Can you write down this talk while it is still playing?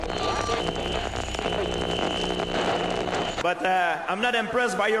but I'm not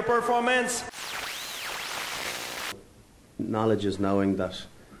impressed by your performance. Knowledge is knowing that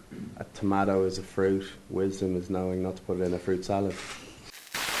a tomato is a fruit. Wisdom is knowing not to put it in a fruit salad.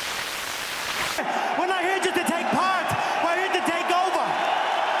 We're not here just to take part. We're here to take over.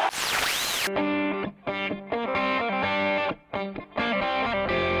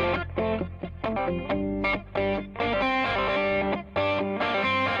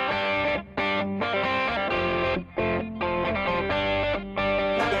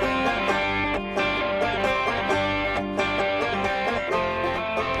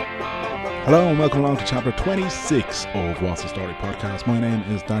 Hello and welcome along to chapter 26 of What's the Story podcast. My name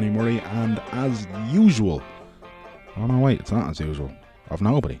is Danny Murray, and as usual, oh no wait, it's not as usual, I've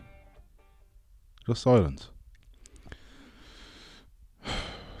nobody, just silence.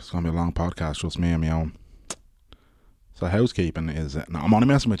 It's going to be a long podcast, just me and my own. So housekeeping is, no, I'm only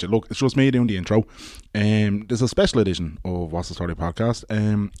messing with you. Look, it's just me doing the intro. There's a special edition of What's the Story podcast.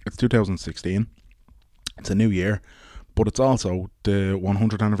 It's 2016, it's a new year. But it's also the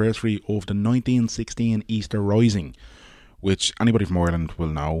 100th anniversary of the 1916 Easter Rising, which anybody from Ireland will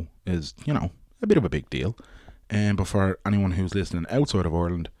know is, you know, a bit of a big deal. But for anyone who's listening outside of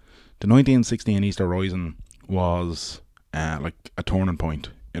Ireland, the 1916 Easter Rising was like a turning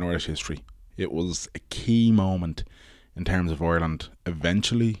point in Irish history. It was a key moment in terms of Ireland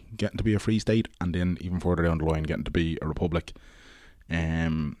eventually getting to be a free state, and then even further down the line getting to be a republic.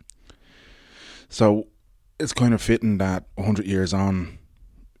 So it's kind of fitting that 100 years on,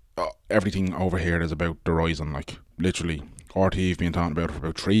 everything over here is about the Rising. Like, literally, RTE have been talking about it for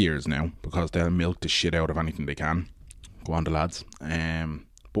about 3 years now, because they'll milk the shit out of anything they can. Go on, the lads.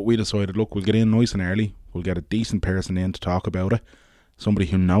 But we decided, look, we'll get in nice and early. We'll get a decent person in to talk about it. Somebody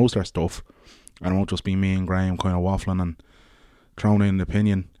who knows their stuff. And it won't just be me and Graham kind of waffling and throwing in an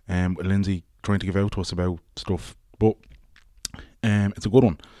opinion. With Lindsay trying to give out to us about stuff. But it's a good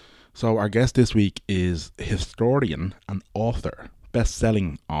one. So our guest this week is historian and author,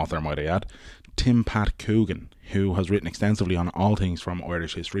 best-selling author might I add, Tim Pat Coogan, who has written extensively on all things from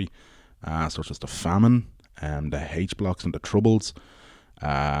Irish history, such as the famine, the H-blocks and the Troubles.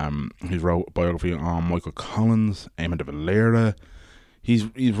 He wrote a biography on Michael Collins, Eamon de Valera. He's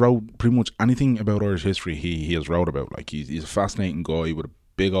wrote pretty much anything about Irish history he has wrote about. Like, he's a fascinating guy with a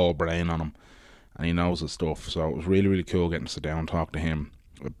big old brain on him, and he knows his stuff. So it was really, really cool getting to sit down and talk to him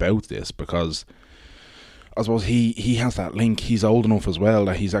about this, because I suppose he has that link. He's old enough as well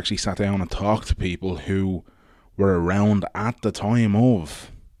that he's actually sat down and talked to people who were around at the time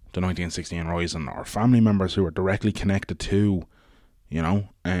of the 1916 Rising, or family members who were directly connected to, you know,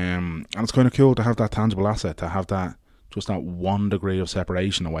 and it's kind of cool to have that tangible asset, to have that, just that 1 degree of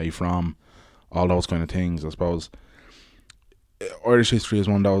separation away from all those kind of things. I suppose Irish history is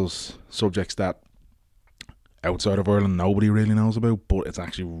one of those subjects that outside of Ireland nobody really knows about, but it's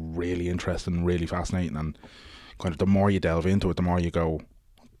actually really interesting, really fascinating, and kind of the more you delve into it, the more you go,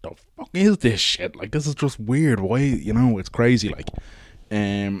 what the fuck is this shit? Like, this is just weird. Why, you know, it's crazy. Like,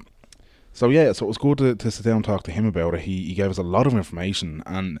 so yeah, so it was good to sit down and talk to him about it. He gave us a lot of information,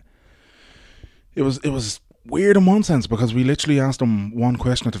 and it was weird in one sense, because we literally asked him one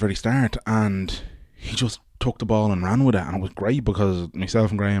question at the very start, and he just took the ball and ran with it, and it was great, because myself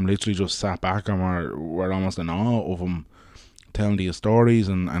and Graham literally just sat back and were almost in awe of him telling these stories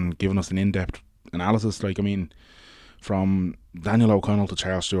and giving us an in-depth analysis. Like, I mean, from Daniel O'Connell to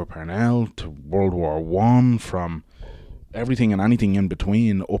Charles Stewart Parnell to World War I, from everything and anything in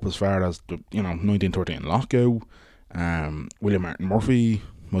between, up as far as the 1913 lockout, William Martin Murphy,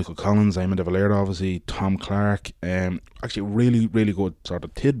 Michael Collins, Eamon de Valera, obviously, Tom Clark. Actually, really, really good sort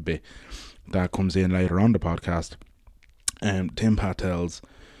of tidbit that comes in later on the podcast. Tim Pat tells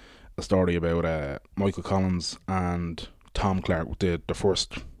a story about Michael Collins and Tom Clark, the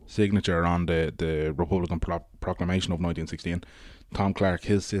first signature on the Republican Proclamation of 1916. Tom Clark,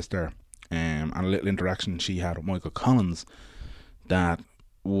 his sister, and a little interaction she had with Michael Collins that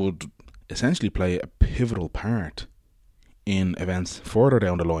would essentially play a pivotal part in events further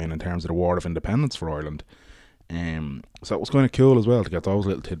down the line in terms of the War of Independence for Ireland. So it was kind of cool as well to get those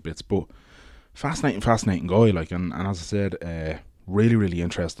little tidbits. But fascinating guy, like, and as I said, really, really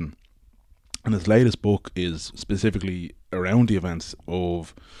interesting. And his latest book is specifically around the events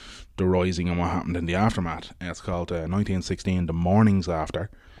of the Rising and what happened in the aftermath. It's called 1916, The Mornings After,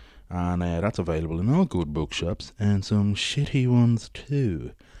 and that's available in all good bookshops and some shitty ones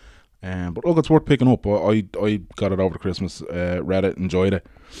too. But look, it's worth picking up. I got it over Christmas, read it, enjoyed it.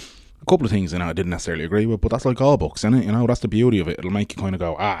 A couple of things in it I didn't necessarily agree with, but that's like all books, isn't it? You know, that's the beauty of it. It'll make you kind of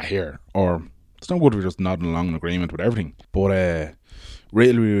go, here. Or it's no good if you're just nodding along in agreement with everything. But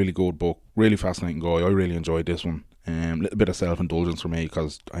really, really, really good book. Really fascinating guy. I really enjoyed this one. Little bit of self-indulgence for me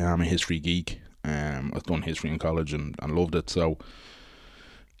because I am a history geek. I've done history in college and loved it. So,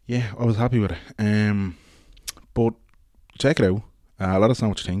 yeah, I was happy with it. But check it out. Let us know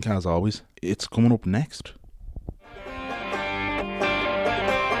what you think, as always. It's coming up next.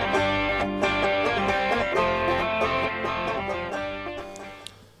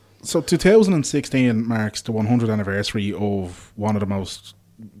 So 2016 marks the 100th anniversary of one of the most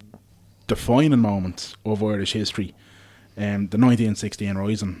defining moments of Irish history, the 1916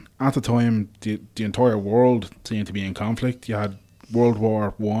 Rising. At the time, the entire world seemed to be in conflict. You had World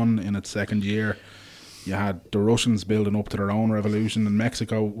War I in its second year. You had the Russians building up to their own revolution, and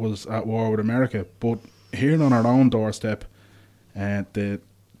Mexico was at war with America. But here on our own doorstep, the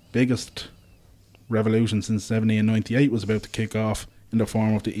biggest revolution since 1798 was about to kick off in the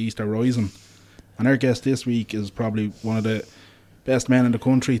form of the Easter Rising. And our guest this week is probably one of the best men in the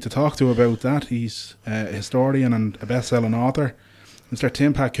country to talk to about that. He's a historian and a best-selling author. Mr.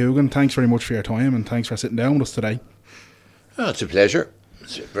 Tim Pat Coogan, thanks very much for your time and thanks for sitting down with us today. Oh, it's a pleasure.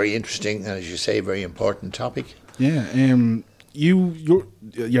 It's a very interesting and, as you say, very important topic. Yeah,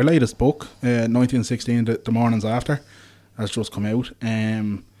 your latest book, 1916, The Mornings After, has just come out.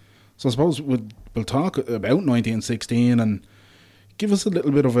 So I suppose we'll talk about 1916 and give us a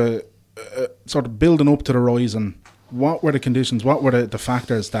little bit of a sort of building up to the Rising. What were the conditions? What were the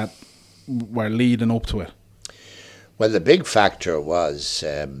factors that were leading up to it? Well, the big factor was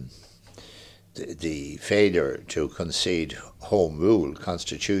the failure to concede home rule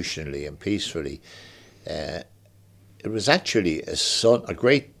constitutionally and peacefully. It was actually a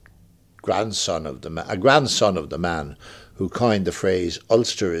great grandson of the man who coined the phrase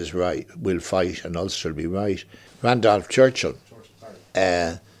 "Ulster is right, will fight, and Ulster will be right." Randolph Churchill.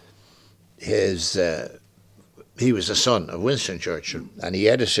 He was the son of Winston Churchill, and he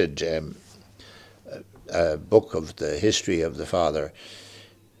edited a book of the history of the father.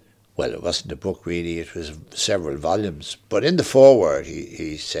 Well, it wasn't a book really, it was several volumes. But in the foreword,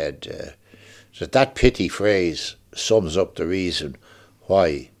 he said that pithy phrase sums up the reason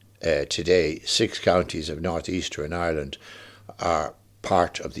why today 6 counties of northeastern Ireland are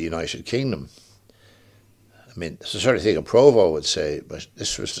part of the United Kingdom. I mean, it's the sort of thing a Provo would say, but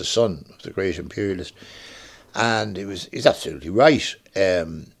this was the son of the great imperialist. And he's absolutely right.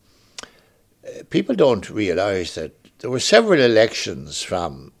 People don't realise that there were several elections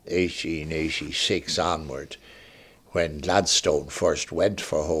from 1886 onward when Gladstone first went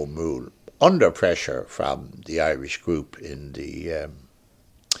for Home Rule, under pressure from the Irish group in the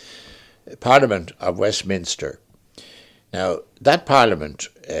Parliament of Westminster. Now, that Parliament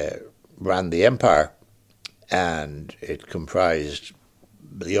ran the empire, and it comprised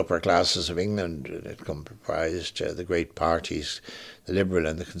the upper classes of England, and it comprised the great parties, the Liberal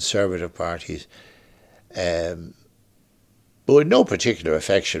and the Conservative parties, but with no particular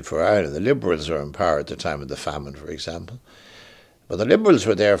affection for Ireland. The Liberals were in power at the time of the famine, for example. But the Liberals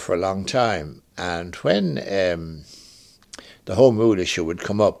were there for a long time, and when the Home Rule issue would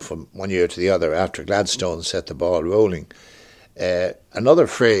come up from one year to the other after Gladstone set the ball rolling, another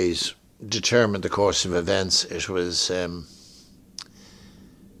phrase determined the course of events. It was the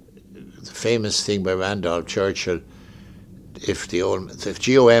famous thing by Randolph Churchill: if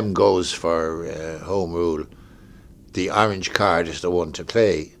GOM goes for Home Rule, the orange card is the one to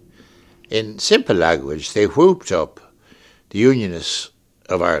play. In simple language, they whooped up the Unionists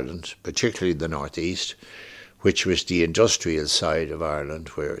of Ireland, particularly the North East, which was the industrial side of Ireland,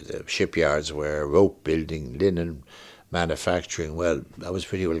 where the shipyards were, rope building, linen manufacturing. Well, that was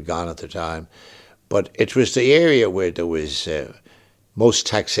pretty well gone at the time. But it was the area where there was most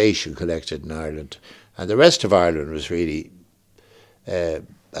taxation collected in Ireland. And the rest of Ireland was really, at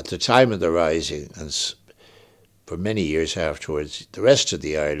the time of the Rising, and for many years afterwards, the rest of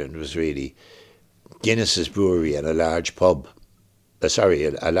the island was really Guinness's brewery and a large pub.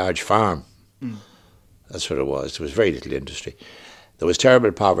 A large farm. Mm. That's what it was. There was very little industry. There was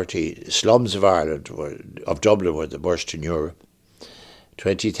terrible poverty. Slums of Dublin were the worst in Europe.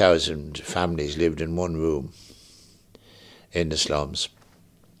 20,000 families lived in one room in the slums.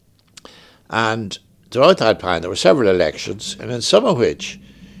 And throughout that time, there were several elections, and in some of which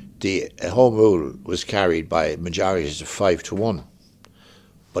the Home Rule was carried by majorities of 5-1.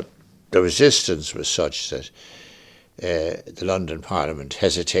 But the resistance was such that the London Parliament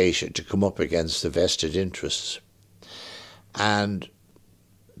hesitated to come up against the vested interests. And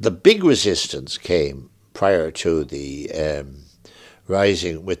the big resistance came prior to the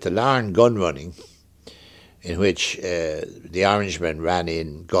Rising with the Larne gun running, in which the Orangemen ran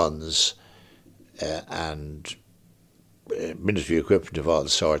in guns and military equipment of all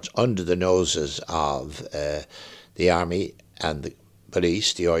sorts under the noses of the the army and the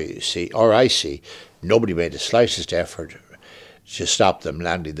police, the RIC, nobody made the slightest effort to stop them,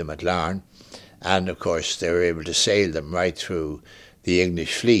 landing them at Larne. And of course they were able to sail them right through the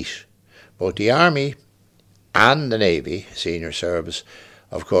English fleet. Both the army and the navy, senior service,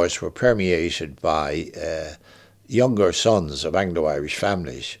 of course, were permeated by younger sons of Anglo-Irish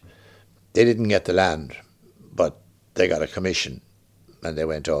families. They didn't get the land, but they got a commission and they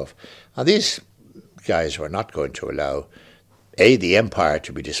went off. And these guys were not going to allow, A, the empire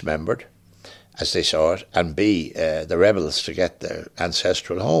to be dismembered, as they saw it, and B, the rebels to get their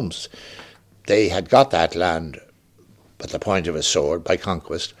ancestral homes. They had got that land at the point of a sword by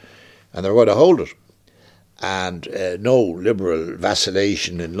conquest, and they were going to hold it. And no liberal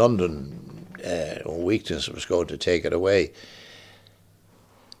vacillation in London or weakness was going to take it away.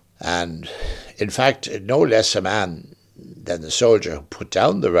 And in fact, no less a man than the soldier who put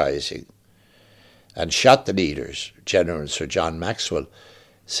down the rising and shot the leaders, General Sir John Maxwell,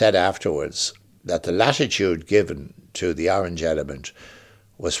 said afterwards that the latitude given to the Orange element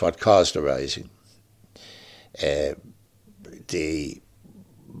was what caused the rising. The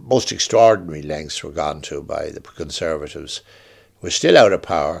most extraordinary lengths were gone to by the Conservatives, who were still out of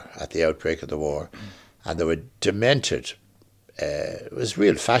power at the outbreak of the war, and they were demented. It was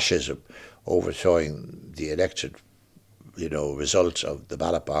real fascism, overthrowing the elected, result of the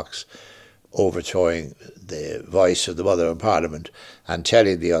ballot box, overthrowing the voice of the Mother of Parliament, and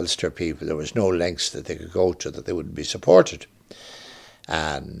telling the Ulster people there was no lengths that they could go to that they wouldn't be supported,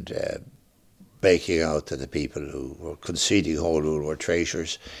 and making out that the people who were conceding Home Rule were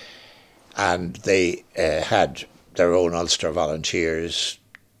traitors. And they had their own Ulster volunteers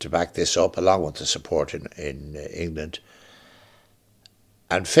to back this up, along with the support in England.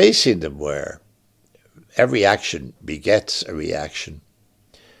 And facing them were, every action begets a reaction,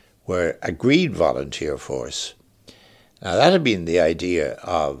 were a Green volunteer force. Now that had been the idea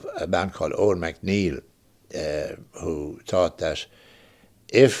of a man called Owen MacNeill, who thought that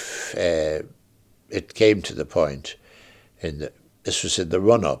if it came to the point, this was in the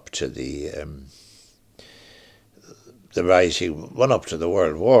run-up to the rising, run-up to the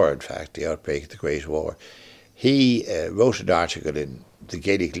World War, in fact, the outbreak of the Great War, he wrote an article in the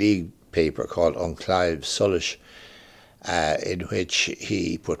Gaelic League paper called On Clive Sullish, in which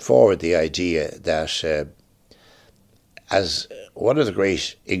he put forward the idea that as one of the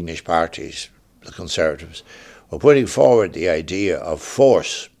great English parties, the Conservatives, were putting forward the idea of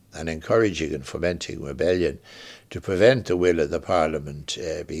force and encouraging and fomenting rebellion to prevent the will of the Parliament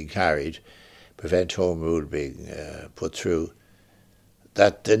being carried, prevent Home Rule being put through,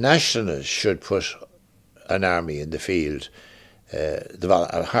 that the Nationalists should put an army in the field,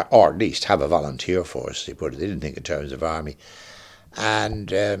 or at least have a volunteer force, they put it. They didn't think in terms of army. And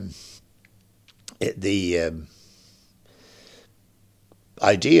the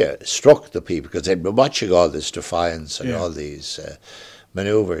idea struck the people, because they'd been watching all this defiance and all these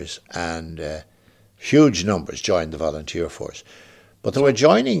manoeuvres, and huge numbers joined the volunteer force. But they were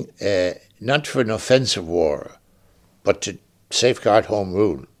joining not for an offensive war, but to safeguard Home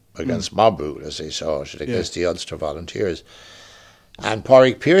Rule against mob rule, as they saw it, against the Ulster Volunteers. And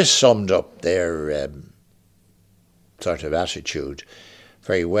Pádraig Pearse summed up their sort of attitude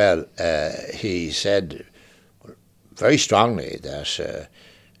very well. He said very strongly that,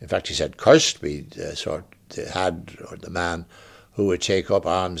 in fact, he said, cursed be the man who would take up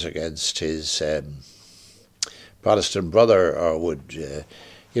arms against his Protestant brother, or would,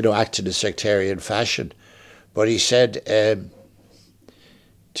 act in a sectarian fashion. But he said,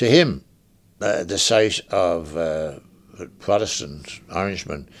 to him, the sight of Protestant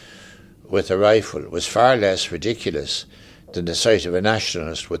Irishmen with a rifle was far less ridiculous than the sight of a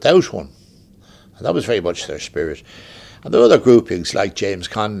nationalist without one. And that was very much their spirit. And there were other groupings like James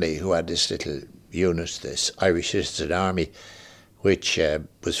Connolly, who had this little unit, this Irish Citizen Army, which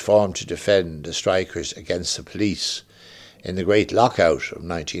was formed to defend the strikers against the police in the Great Lockout of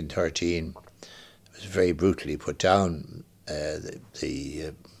 1913. It was very brutally put down.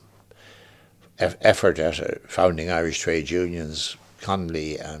 The effort at founding Irish trade unions,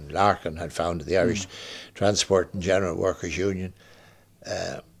 Connolly and Larkin had founded the Irish Transport and General Workers Union.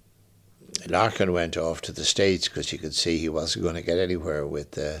 Larkin went off to the States because he could see he wasn't going to get anywhere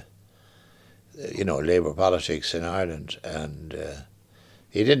with Labour politics in Ireland, and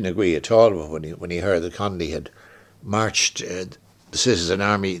he didn't agree at all when he heard that Connolly had marched the Citizen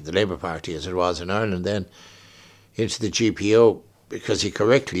Army, the Labour Party as it was in Ireland then, into the GPO, because he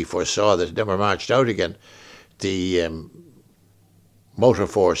correctly foresaw that it never marched out again. The motor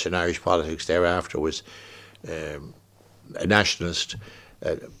force in Irish politics thereafter was a nationalist,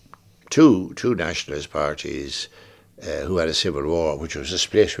 two nationalist parties, who had a civil war, which was a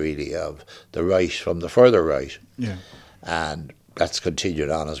split really of the right from the further right. Yeah. And that's continued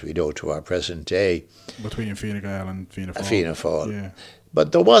on, as we know, to our present day. Between Fianna Gael and Fianna Fáil. Fianna Fáil. Yeah.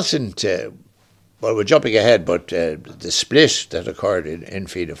 But there wasn't, well, we're jumping ahead, but the split that occurred in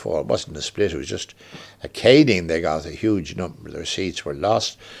Fianna Fáil wasn't a split, it was just a caning. They got a huge number of their seats were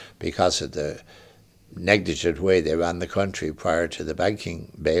lost because of the negligent way they ran the country prior to the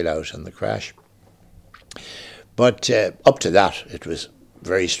banking bailout and the crash. But up to that, it was a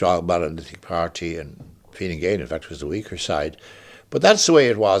very strong monolithic party, and Fine Gael, in fact, was the weaker side. But that's the way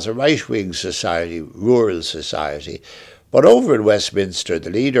it was, a right-wing society, rural society. But over in Westminster, the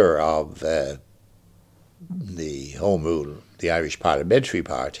leader of the Home Rule, the Irish Parliamentary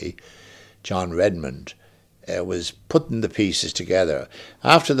Party, John Redmond, was putting the pieces together.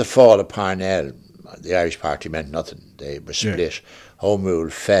 After the fall of Parnell, the Irish Party meant nothing. They were split. Yeah. Home Rule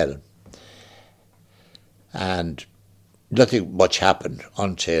fell. And nothing much happened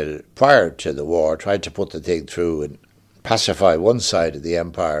until prior to the war, tried to put the thing through and pacify one side of the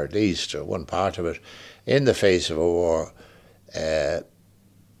empire at least, or one part of it, in the face of a war.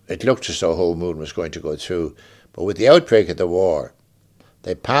 It looked as though Home Rule was going to go through. But with the outbreak of the war,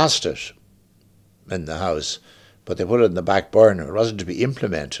 they passed it in the House, but they put it in the back burner. It wasn't to be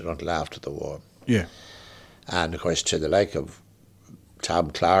implemented until after the war. Yeah. And, of course, to the like of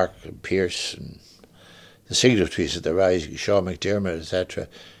Tom Clark and Pearse and the signatories of the Rising, Sean McDermott, etc.,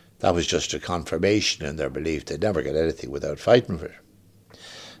 that was just a confirmation in their belief they'd never get anything without fighting for it.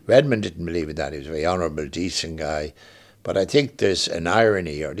 Redmond didn't believe in that. He was a very honourable, decent guy. But I think there's an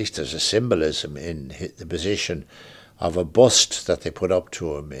irony, or at least there's a symbolism in the position of a bust that they put up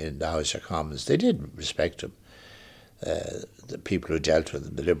to him in the House of Commons. They did respect him. The people who dealt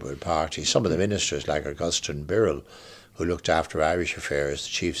with the Liberal Party, some of the ministers like Augustine Birrell, who looked after Irish affairs, the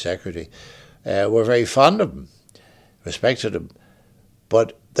Chief Secretary, were very fond of him, respected him.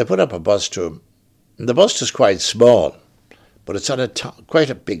 But they put up a bust to him. And the bust is quite small, but it's on quite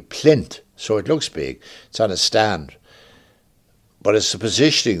a big plinth, so it looks big. It's on a stand. But it's the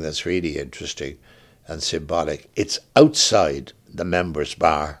positioning that's really interesting and symbolic. It's outside the members'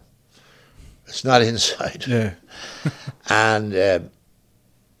 bar. It's not inside. Yeah. And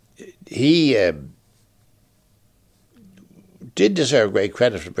he did deserve great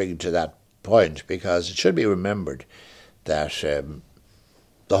credit for bringing to that point, because it should be remembered that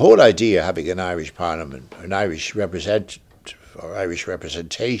the whole idea of having an Irish Parliament, an Irish representative or Irish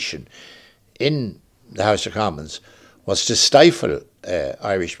representation in the House of Commons was to stifle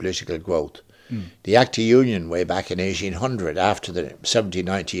Irish political growth. The Act of Union way back in 1800, after the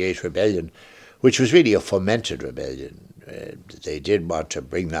 1798 rebellion, which was really a fomented rebellion. They did want to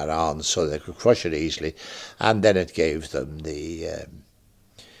bring that on so they could crush it easily, and then it gave them the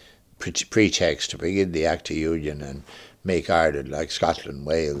pretext to bring in the Act of Union and make Ireland like Scotland,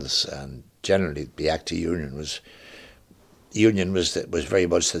 Wales, and generally the Act of Union was very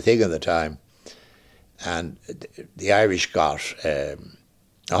much the thing at the time. And the Irish got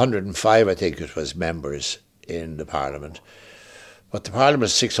 105, I think it was, members in the Parliament. But the Parliament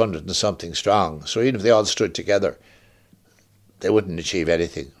was 600 and something strong, so even if they all stood together, they wouldn't achieve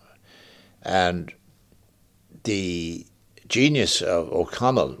anything. And the genius of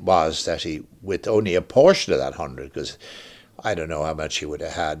O'Connell was that he, with only a portion of that 100, because I don't know how much he would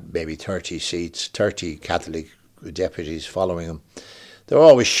have had, maybe 30 seats, 30 Catholic deputies following him. They were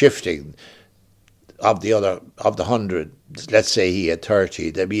always shifting. Of the 100, let's say he had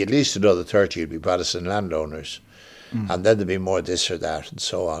 30, there'd be at least another 30 would be Protestant landowners. And then there'd be more this or that and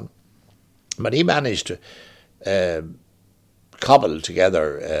so on. But he managed to cobble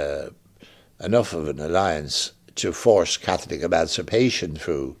together enough of an alliance to force Catholic emancipation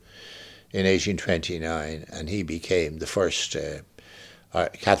through in 1829, and he became the first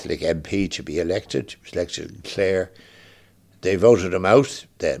Catholic MP to be elected. He was elected in Clare. They voted him out,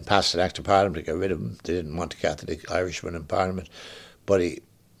 then passed an Act of Parliament to get rid of him. They didn't want a Catholic Irishman in Parliament, but he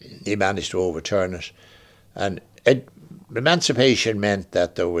managed to overturn it. And emancipation meant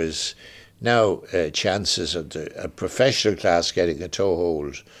that there was now chances of a professional class getting a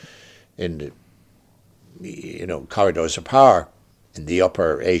toehold in the corridors of power, in the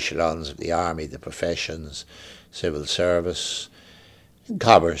upper echelons of the army, the professions, civil service,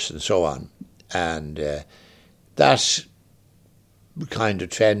 commerce, and so on. And that kind of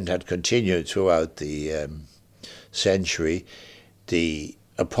trend had continued throughout the century. The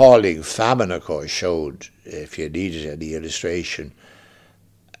appalling famine, of course, showed, if you needed any illustration,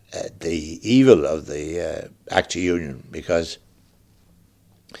 the evil of the Act of Union, because,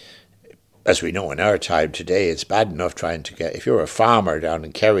 as we know in our time today, it's bad enough trying to get, if you're a farmer down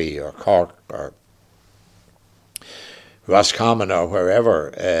in Kerry or Cork or Roscommon or wherever,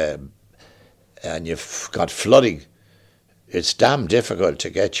 and you've got flooding, it's damn difficult to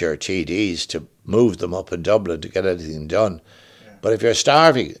get your TDs to move them up in Dublin to get anything done. Yeah. But if you're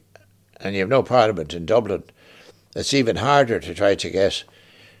starving and you have no parliament in Dublin, it's even harder to try to get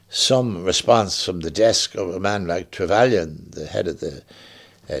some response from the desk of a man like Trevelyan, the head of the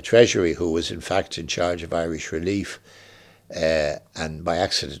Treasury, who was in fact in charge of Irish relief, and by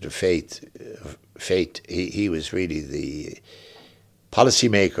accident of fate, he was really the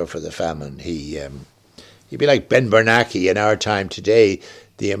policymaker for the famine. He'd be like Ben Bernanke in our time today,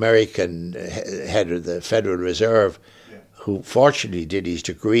 the American head of the Federal Reserve, who fortunately did his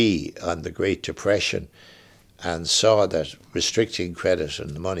degree on the Great Depression and saw that restricting credit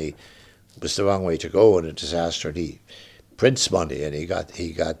and money was the wrong way to go in a disaster. And he prints money, and he got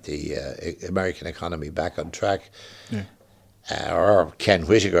the American economy back on track. Yeah. Or Ken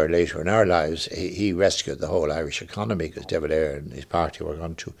Whittaker later in our lives, he rescued the whole Irish economy because De Valera and his party were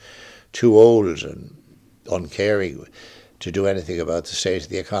gone too old and uncaring to do anything about the state of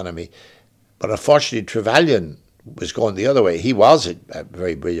the economy. But unfortunately, Trevelyan was going the other way. He was a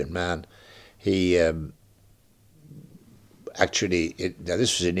very brilliant man. He now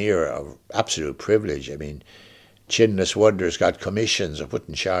this was an era of absolute privilege. I mean, chinless wonders got commissions or put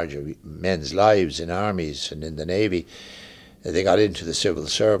in charge of men's lives in armies and in the Navy. They got into the civil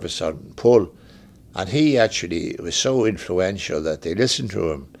service on pull, and he actually was so influential that they listened to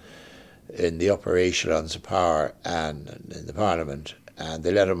him in the upper echelons of power and in the Parliament, and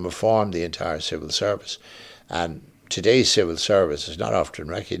they let him reform the entire civil service. And today's civil service is not often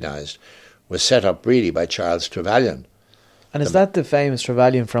recognised, was set up really by Charles Trevelyan. And is that the famous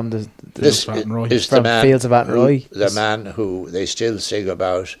Trevelyan from this is the man Fields of Athenry? The man who they still sing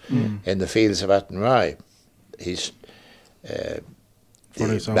about in the Fields of Athenry. He's the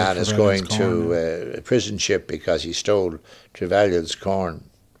man is going to a prison ship because he stole Trevelyan's corn,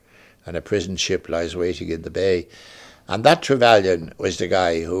 and a prison ship lies waiting in the bay. And that Trevelyan was the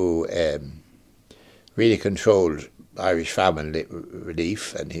guy who really controlled Irish famine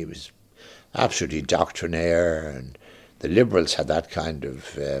relief, and he was absolutely doctrinaire, and the Liberals had that kind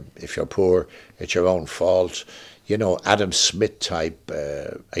of, if you're poor, it's your own fault. You know, Adam Smith type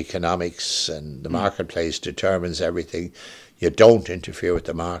economics, and the marketplace determines everything. You don't interfere with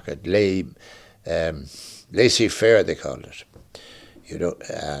the market. Laissez-faire, they called it. You know,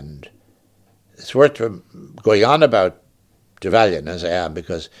 and it's worth going on about Trevelyan as I am,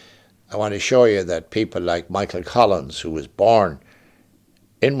 because I want to show you that people like Michael Collins, who was born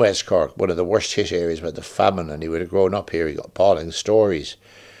in West Cork, one of the worst hit areas by the famine, and he would have grown up hearing appalling stories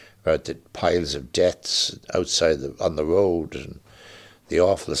about the piles of deaths outside on the road and the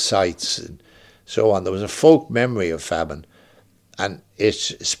awful sights and so on. There was a folk memory of famine, and it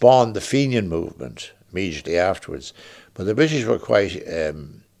spawned the Fenian movement immediately afterwards. But the British were quite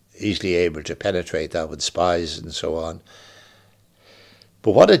easily able to penetrate that with spies and so on.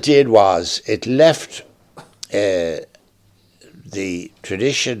 But what it did was it left the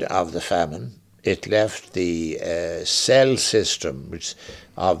tradition of the famine. It left the cell system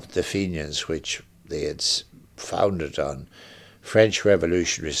of the Fenians, which they had founded on French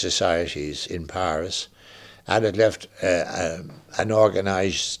revolutionary societies in Paris, and it left an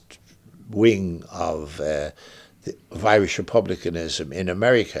organised wing of Irish republicanism in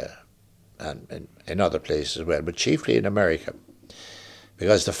America and in other places as well, but chiefly in America,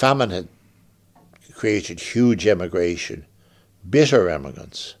 because the famine had created huge emigration, bitter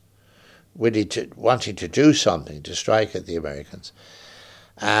immigrants, wanting to do something to strike at the Americans.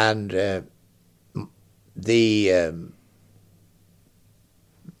 And the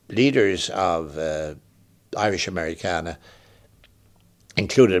leaders of Irish Americana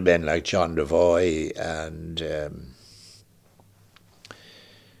included men like John Devoy and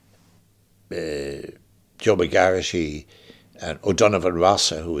Joe McGarrity and O'Donovan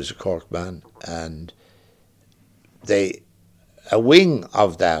Rossa, who was a Cork man, and a wing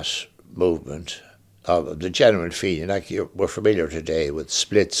of that movement, of the genuine Fenian, like we're familiar today with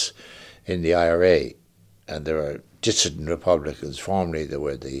splits in the IRA, and there are dissident Republicans. Formerly there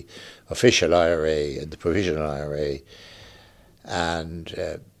were the official IRA and the provisional IRA,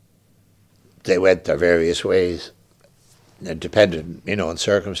 and they went their various ways, and depended, on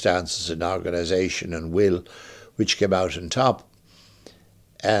circumstances and organisation and will, which came out on top.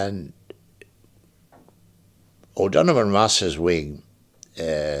 And O'Donovan Ross's wing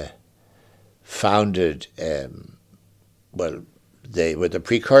founded, they were the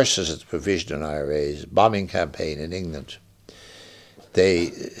precursors of the provisional IRA's bombing campaign in England.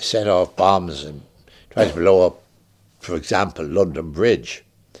 They set off bombs and tried to blow up, for example, London Bridge.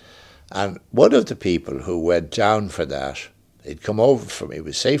 And one of the people who went down for that, he'd come over from, he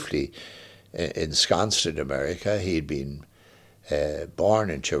was safely ensconced in America. He'd been born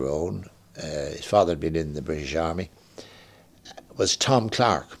in Tyrone. His father had been in the British Army. Was Tom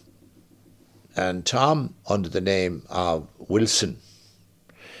Clark. And Tom, under the name of Wilson,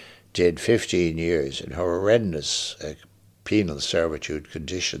 did 15 years in horrendous penal servitude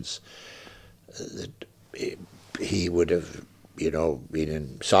conditions. He would have, been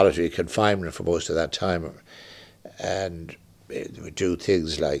in solitary confinement for most of that time, and would do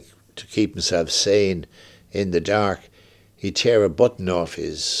things like, to keep himself sane in the dark, he'd tear a button off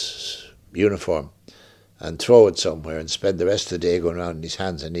his uniform and throw it somewhere and spend the rest of the day going around on his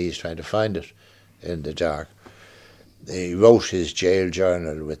hands and knees trying to find it in the dark. He wrote his jail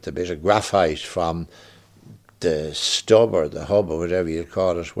journal with a bit of graphite from the stub or the hub or whatever you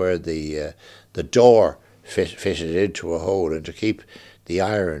call it, where the door fitted into a hole, and to keep the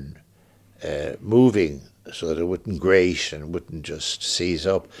iron moving so that it wouldn't grate and wouldn't just seize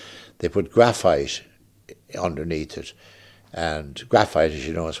up, they put graphite underneath it. And graphite, as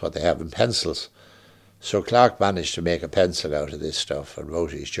you know, is what they have in pencils. So Clark managed to make a pencil out of this stuff and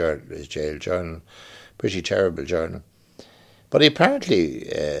wrote his jail journal. Pretty terrible journal. But he apparently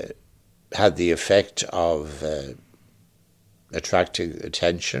had the effect of attracting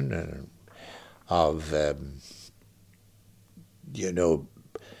attention and of,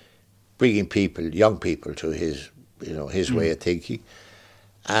 bringing young people to his way of thinking.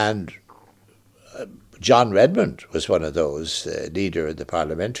 And John Redmond was one of those, leader of the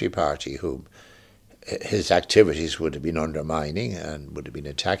parliamentary party, whom his activities would have been undermining and would have been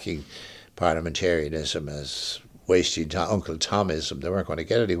attacking parliamentarianism as wasting Uncle Tomism. They weren't going to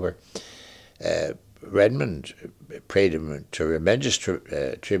get anywhere. Redmond paid him a tremendous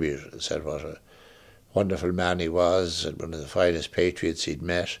tribute and said what a wonderful man he was and one of the finest patriots he'd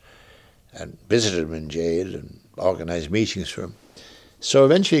met, and visited him in jail and organised meetings for him. So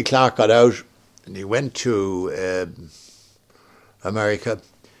eventually Clark got out and he went to America.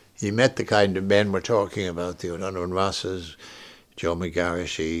 He met the kind of men we're talking about, the O'Donovan Rosses, Joe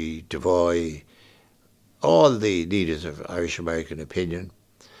McGarrity, Devoy, all the leaders of Irish-American opinion.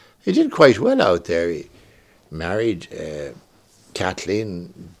 He did quite well out there. He married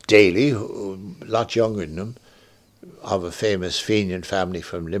Kathleen Daly, who, a lot younger than him, of a famous Fenian family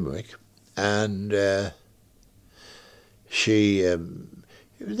from Limerick. And he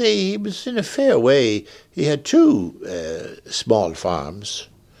was in a fair way. He had two small farms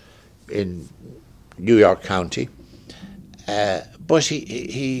in New York County, but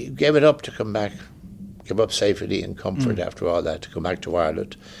he gave it up to come back, give up safety and comfort after all that, to come back to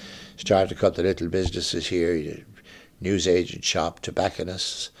Ireland, started to cut the little businesses here. He did newsagent shop,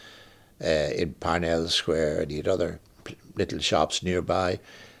 tobacconists in Parnell Square, and he had other little shops nearby.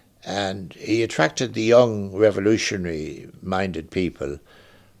 And he attracted the young revolutionary-minded people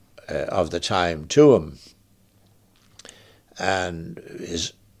of the time to him. And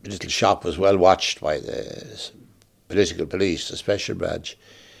his little shop was well watched by the political police, the special branch,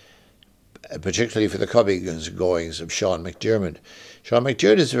 particularly for the comings and goings of Sean McDermott. Sean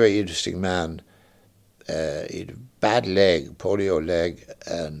McDermott is a very interesting man. He had a bad leg, polio leg,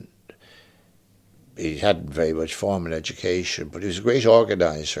 and he hadn't very much formal education, but he was a great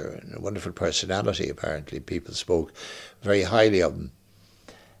organiser and a wonderful personality, apparently. People spoke very highly of him.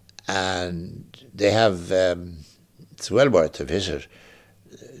 And they have, it's well worth a visit.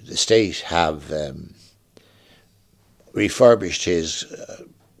 The state have refurbished his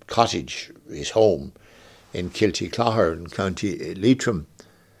cottage, his home, in Kilty Clogher in County Leitrim.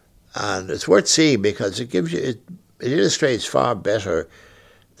 And it's worth seeing because it gives you, it illustrates far better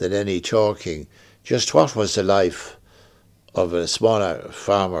than any talking just what was the life of a small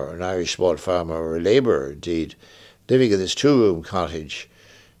farmer, an Irish small farmer, or a labourer indeed, living in this two-room cottage,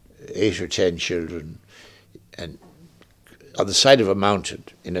 8 or 10 children, and on the side of a mountain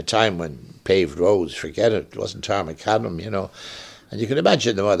in a time when paved roads, forget it wasn't tar macadam, And you can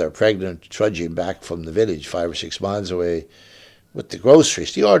imagine the mother, pregnant, trudging back from the village 5 or 6 miles away with the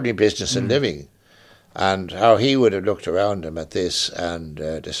groceries, the ordinary business of living, and how he would have looked around him at this and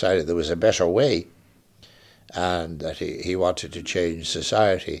decided there was a better way, and that he wanted to change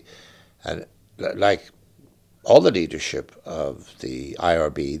society. And like all the leadership of the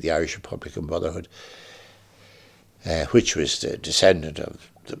IRB, the Irish Republican Brotherhood, which was the descendant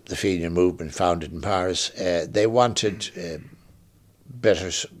of the Fenian movement founded in Paris, they wanted better,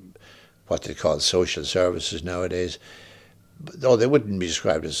 what they call social services nowadays, though they wouldn't be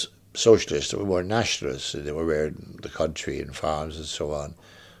described as socialists. They were more nationalists. They were reared in the country and farms and so on.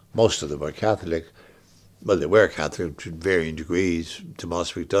 Most of them were Catholic. well, they were Catholic to varying degrees.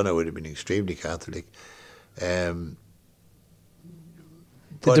 Tomas MacDonagh would have been extremely Catholic. Did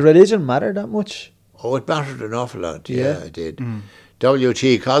the religion matter that much? Oh, it mattered an awful lot. Yeah. Yeah, it did.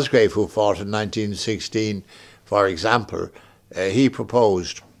 W.T. Cosgrave, who fought in 1916, for example, he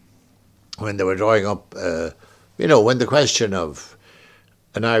proposed when they were drawing up, when the question of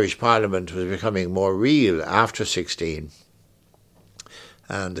an Irish Parliament was becoming more real after 16,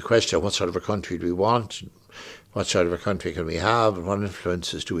 and the question of what sort of a country do we want, what sort of a country can we have, and what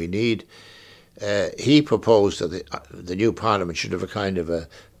influences do we need, he proposed that the new Parliament should have a kind of a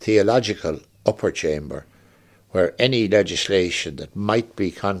theological upper chamber where any legislation that might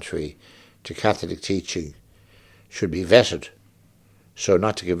be contrary to Catholic teaching should be vetted, so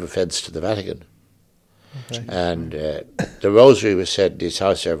not to give offence to the Vatican. Okay. And the rosary was said in this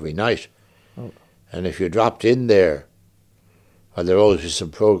house every night. Oh. And if you dropped in there while the rosary was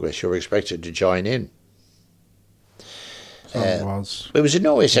in progress, you were expected to join in. So it was. It was in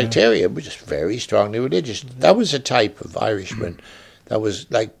no way sectarian, but just very strongly religious. That was a type of Irishman. That was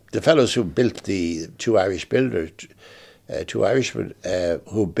like the fellows who built the two Irish builders, two Irishmen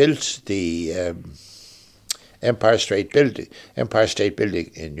who built the Empire State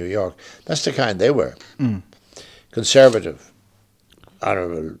Building in New York. That's the kind they were. Conservative,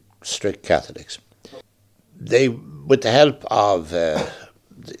 honourable, strict Catholics. They, with the help of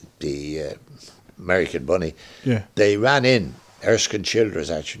the American money, they ran in. Erskine Childers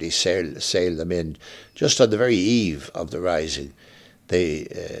actually sailed them in just on the very eve of the Rising.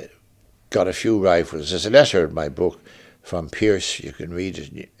 They got a few rifles. There's a letter in my book from Pierce, you can read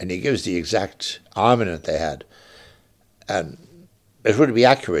it, and he gives the exact armament they had. And it would be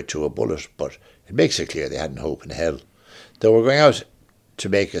accurate to a bullet, but it makes it clear they hadn't hope in hell. They were going out to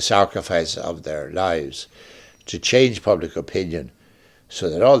make a sacrifice of their lives, to change public opinion, so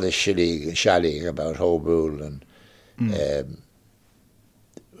that all this shillying and shallying about home rule and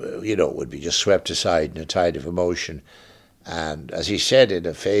would be just swept aside in a tide of emotion. And as he said in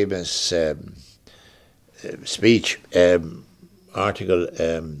a famous speech, article,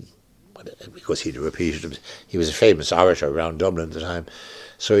 because he'd repeated him, he was a famous orator around Dublin at the time,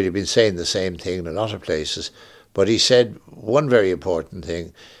 so he'd been saying the same thing in a lot of places. But he said one very important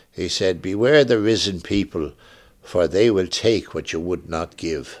thing. He said, "Beware the risen people, for they will take what you would not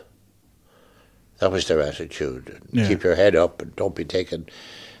give." That was their attitude. Yeah. Keep your head up and don't be taking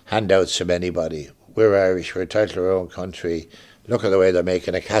handouts from anybody. We're Irish, we're entitled to our own country. Look at the way they're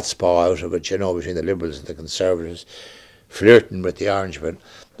making a cat's paw out of it, between the Liberals and the Conservatives, flirting with the Orangemen.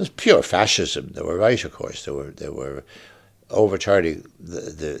 It was pure fascism. They were right, of course. They were overturning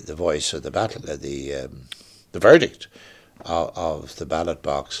the voice of the battle, the verdict of the ballot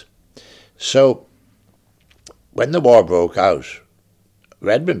box. So when the war broke out,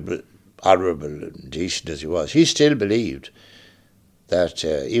 Redmond, honourable and decent as he was, he still believed that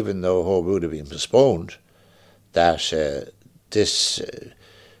even though Home Rule had been postponed, that this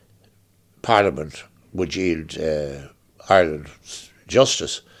Parliament would yield Ireland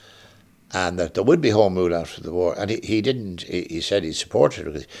justice, and that there would be Home Rule after the war. And he said he supported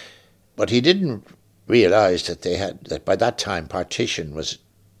it, but he didn't realise that by that time partition was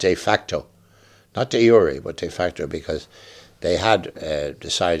de facto, not de jure, but de facto, because they had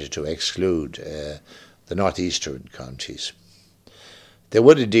decided to exclude the northeastern counties. They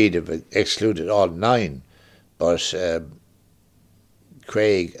would indeed have excluded all 9, but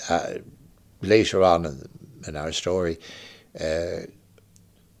Craig, later on in our story,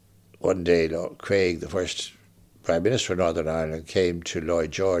 one day Craig, the first Prime Minister of Northern Ireland, came to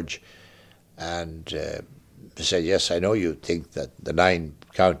Lloyd George and said, "Yes, I know you think that the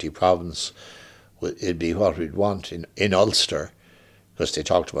 9-county province it'd be what we'd want in Ulster," because they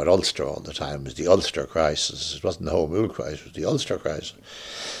talked about Ulster all the time. It was the Ulster crisis. It wasn't the Home Rule crisis, it was the Ulster crisis.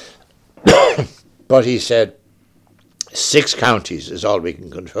 But he said, 6 counties is all we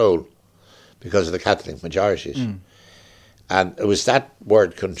can control because of the Catholic majorities. And it was that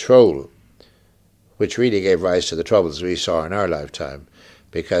word control which really gave rise to the troubles we saw in our lifetime,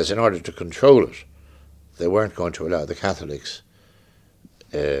 because in order to control it, they weren't going to allow the Catholics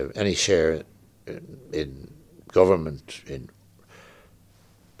any share in government, in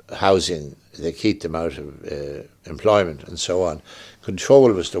housing. They keep them out of employment and so on.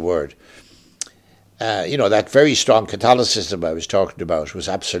 Control was the word. That very strong Catholicism I was talking about was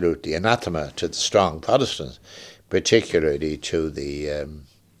absolutely anathema to the strong Protestants, particularly to the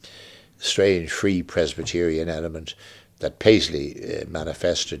strange Free Presbyterian element that Paisley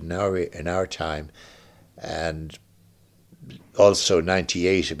manifested in our time, and also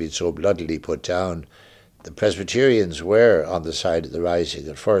 98 had been so bloodily put down. The Presbyterians were on the side of the Rising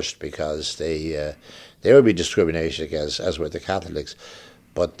at first because they They would be discriminated against, as were the Catholics,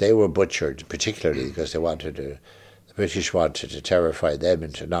 but they were butchered, particularly because the British wanted to terrify them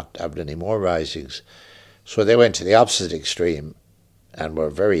into not having any more risings. So they went to the opposite extreme and were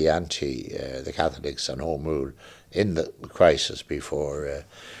very anti the Catholics and Home Rule in the crisis before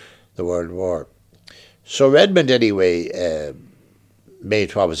the World War. So Redmond, anyway,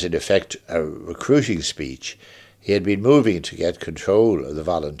 made what was in effect a recruiting speech. He had been moving to get control of the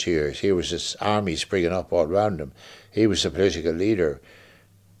volunteers. Here was this army springing up all around him. He was the political leader,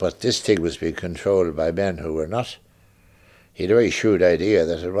 but this thing was being controlled by men who were not. He had a very shrewd idea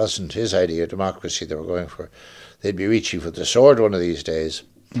that it wasn't his idea of democracy they were going for. They'd be reaching for the sword one of these days.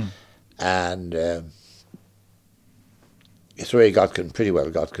 And so he pretty well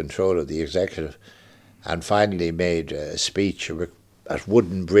got control of the executive, and finally made a speech at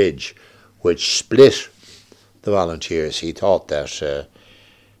Wooden Bridge, which split the volunteers. He thought that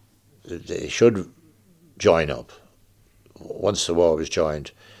they should join up. Once the war was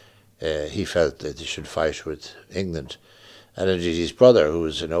joined, he felt that they should fight with England. And indeed his brother, who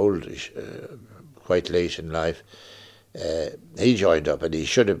was an old, quite late in life, he joined up, and he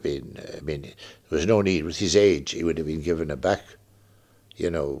should have been, there was no need. With his age, he would have been given a back,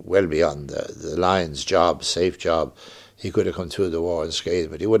 well beyond the lion's job, safe job. He could have come through the war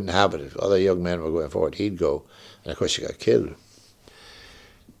unscathed, but he wouldn't have it. If other young men were going forward, he'd go. And of course he got killed.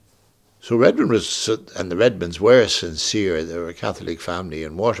 So Redmond and the Redmonds were sincere. They were a Catholic family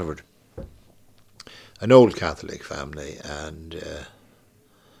in Waterford, an old Catholic family, and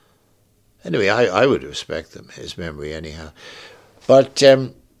anyway, I would respect them, his memory anyhow. But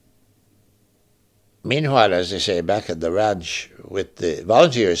meanwhile, as I say, back at the ranch, with the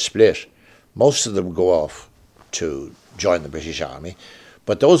volunteers split, most of them go off to join the British Army,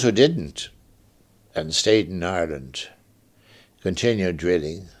 but those who didn't and stayed in Ireland continued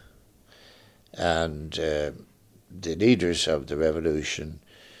drilling, and the leaders of the revolution,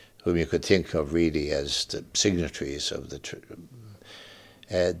 whom you could think of really as the signatories of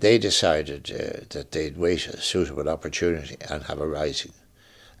they decided that they'd wait a suitable opportunity and have a rising,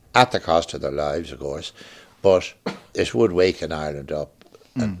 at the cost of their lives, of course, but it would waken Ireland up,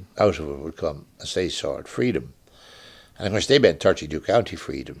 and out of it would come, as they saw it, freedom. And of course they meant 32 county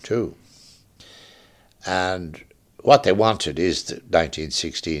freedom too. And what they wanted is the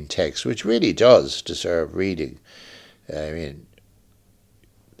 1916 text, which really does deserve reading. I mean,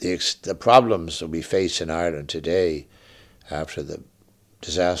 the problems that we face in Ireland today, after the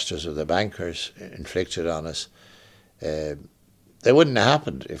disasters of the bankers inflicted on us, they wouldn't have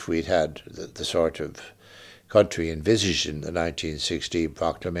happened if we'd had the sort of country envisaged in the 1916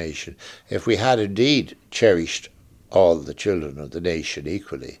 proclamation, if we had indeed cherished all the children of the nation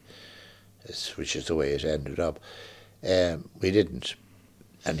equally, which is the way it ended up. We didn't.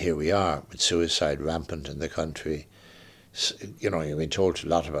 And here we are, with suicide rampant in the country. You've been told a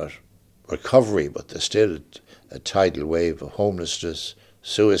lot about recovery, but there's still a tidal wave of homelessness,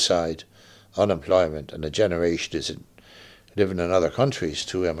 suicide, unemployment, and a generation is living in other countries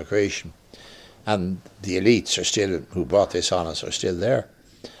through emigration. And the elites are still, who brought this on us, are still there,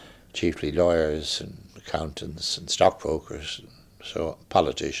 chiefly lawyers and accountants and stockbrokers, and so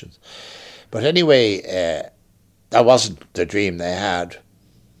politicians. But anyway, that wasn't the dream they had,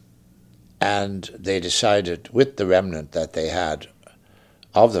 and they decided, with the remnant that they had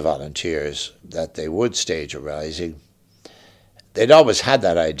of the volunteers, that they would stage a rising. They'd always had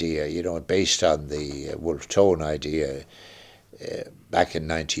that idea, based on the Wolfe Tone idea back in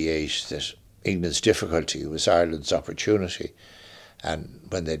 98, that England's difficulty was Ireland's opportunity, and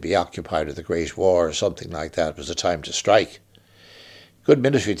when they'd be occupied with the Great War or something like that, was the time to strike. Good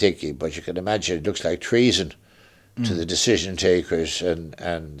military thinking, but you can imagine it looks like treason to the decision takers and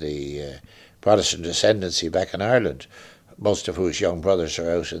the Protestant ascendancy back in Ireland, most of whose young brothers are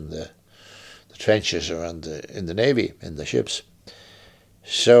out in the trenches or in the Navy, in the ships.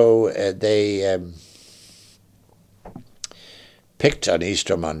 So they picked on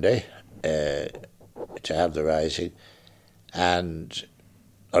Easter Monday to have the rising, and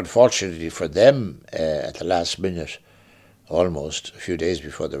unfortunately for them, at the last minute, almost a few days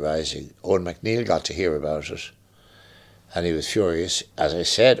before the rising, Owen MacNeill got to hear about it, and he was furious. As I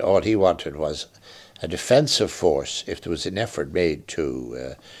said, all he wanted was a defensive force. If there was an effort made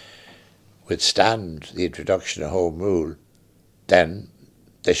to withstand the introduction of Home Rule, then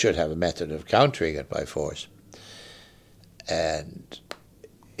they should have a method of countering it by force. And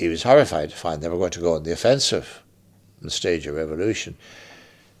he was horrified to find they were going to go on the offensive and stage a revolution.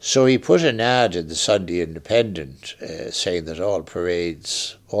 So he put an ad in the Sunday Independent saying that all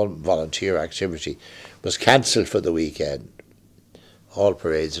parades, all volunteer activity was cancelled for the weekend, all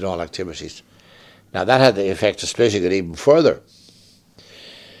parades and all activities. Now that had the effect of splitting it even further.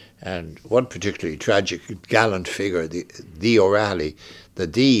 And one particularly tragic, gallant figure, the O'Rahilly, the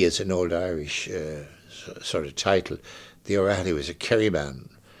D is an old Irish sort of title. The O'Rahilly was a Kerryman,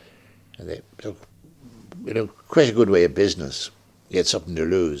 and they took, quite a good way of business. He had something to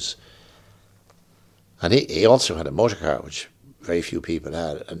lose. And he also had a motor car, which very few people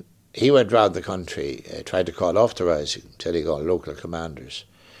had. And he went round the country, tried to call off the rising until he got local commanders.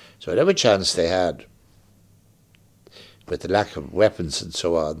 So at every chance they had, with the lack of weapons and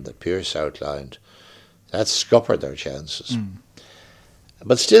so on that Pearse outlined, that scuppered their chances.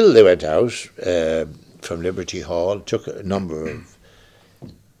 But still they went out from Liberty Hall, took a number of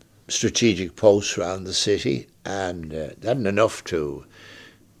strategic posts around the city, and they hadn't enough to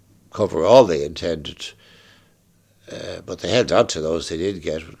cover all they intended. But they held on to those they did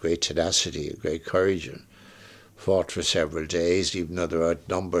get with great tenacity and great courage, and fought for several days, even though they were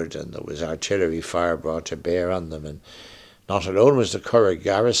outnumbered, and there was artillery fire brought to bear on them. And not alone was the Curragh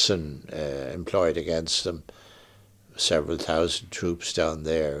garrison employed against them, several thousand troops down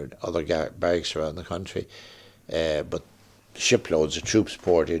there, and other barracks around the country, but shiploads of troops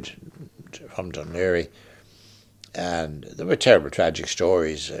ported from Dún Laoghaire. And there were terrible, tragic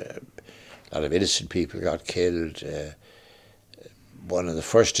stories. A lot of innocent people got killed. One of the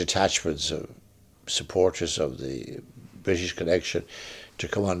first detachments of supporters of the British connection to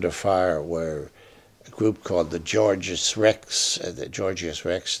come under fire were a group called the Georgius Rex.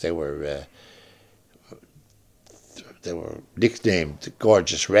 They were nicknamed the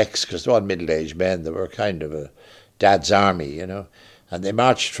Gorgeous Rex because they were middle-aged men. They were kind of a dad's army, and they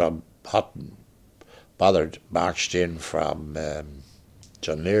marched from Hutton. Bothered marched in from Dún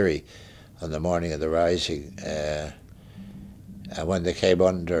Laoghaire on the morning of the rising, and when they came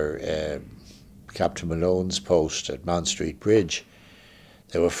under Captain Malone's post at Mount Street Bridge,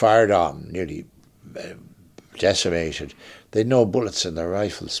 they were fired on, nearly decimated. They had no bullets in their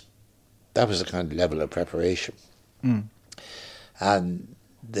rifles. That was the kind of level of preparation. And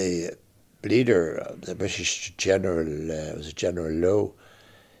the leader, the British general, was General Lowe.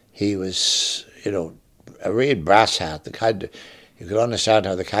 He was, a real brass hat. You could understand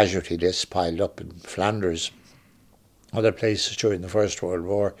how the casualty lists piled up in Flanders, other places during the First World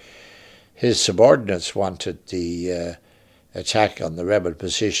War. His subordinates wanted the attack on the rebel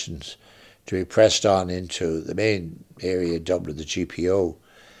positions to be pressed on into the main area of Dublin, the GPO,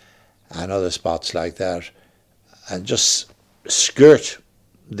 and other spots like that, and just skirt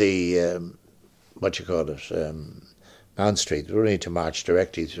the, Mount Street. They don't need to march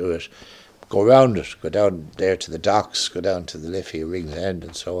directly through it. Go around it, go down there to the docks, go down to the Liffey, Rings End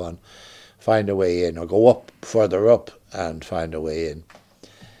and so on, find a way in, or go up, further up and find a way in,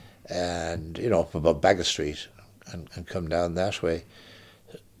 and, up above Baggot Street and come down that way.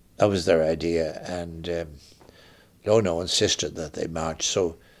 That was their idea, and Lono insisted that they march.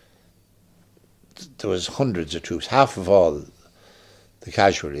 So there was hundreds of troops, half of all the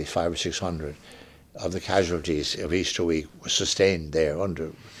casualties, 500 or 600 of the casualties of Easter week were sustained there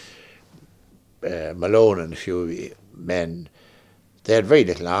under Malone and a few men. They had very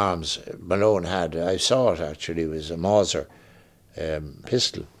little arms. Malone had, I saw it actually, was a Mauser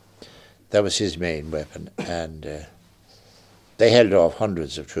pistol. That was his main weapon, and they held off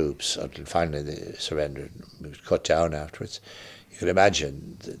hundreds of troops until finally they surrendered. It was cut down afterwards. You can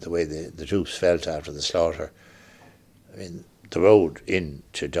imagine the way the troops felt after the slaughter. I mean, the road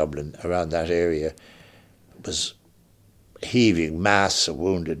into Dublin around that area was heaving mass of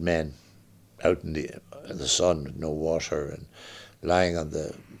wounded men out in the sun with no water and lying on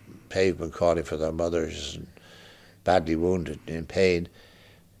the pavement calling for their mothers and badly wounded and in pain.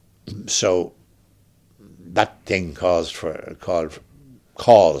 So that thing caused that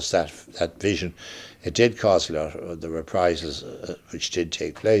vision. It did cause a lot of the reprisals which did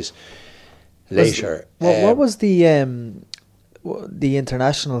take place later. What was the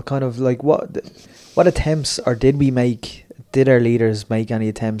international kind of like what attempts, or did our leaders make any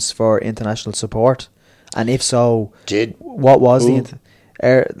attempts for international support? And if so, what was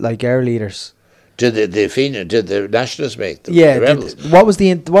our leaders? Did the nationalists make them? The rebels? What was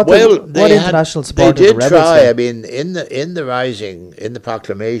international support? They did the try. I mean, in the rising, in the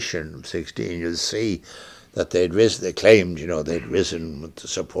proclamation of 16, you'll see that they'd risen. They claimed, they'd risen with the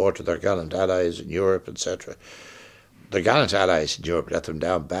support of their gallant allies in Europe, etc. The gallant allies in Europe let them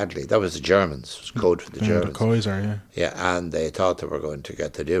down badly. That was the Germans. It was code for the Germans. The Kaiser, Yeah, and they thought they were going to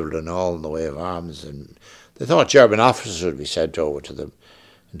get the devil and all in the way of arms, and they thought German officers would be sent over to them,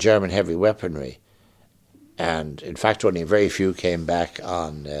 German heavy weaponry. And in fact, only very few came back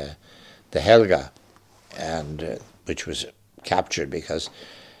on the Helga, and which was captured because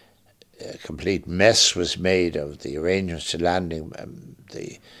a complete mess was made of the arrangements to landing.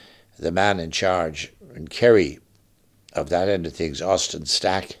 The man in charge in Kerry of that end of things, Austin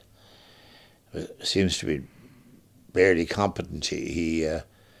Stack, seems to be barely competent. There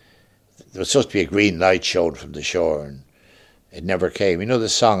was supposed to be a green light shown from the shore, and it never came. You know the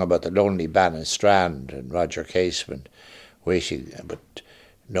song about the lonely Bannon Strand and Roger Casement waiting, but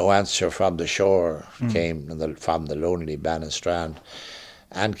no answer from the shore came from the lonely Bannon Strand.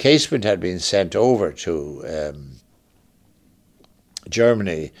 And Casement had been sent over to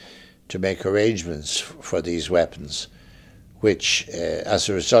Germany to make arrangements for these weapons, which, as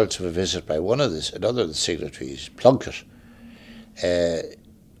a result of a visit by another of the signatories, Plunkett,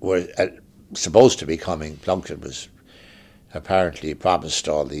 were supposed to be coming. Plunkett was apparently promised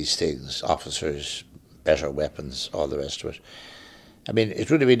all these things, officers, better weapons, all the rest of it. I mean, it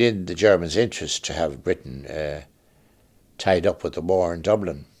would have been in the Germans' interest to have Britain tied up with the war in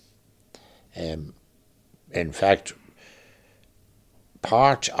Dublin. In fact,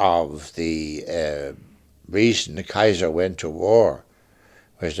 part of the reason the Kaiser went to war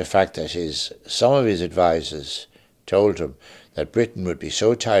was the fact that some of his advisors told him that Britain would be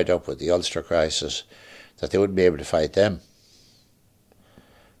so tied up with the Ulster crisis that they wouldn't be able to fight them.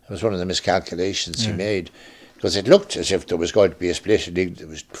 It was one of the miscalculations he made, because it looked as if there was going to be a split. There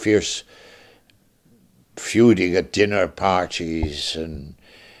was fierce feuding at dinner parties and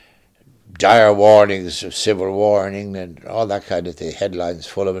dire warnings of civil war in England, all that kind of thing, headlines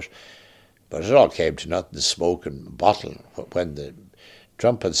full of it. But it all came to nothing, the smoke and bottle. When the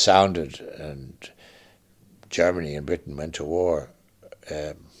trumpet sounded and Germany and Britain went to war,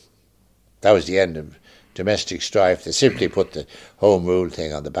 that was the end of domestic strife. They simply put the Home Rule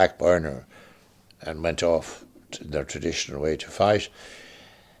thing on the back burner and went off to their traditional way to fight.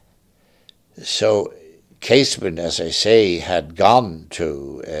 So Casement, as I say, had gone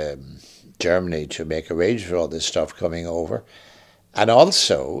to Germany to make arrangements for all this stuff coming over. And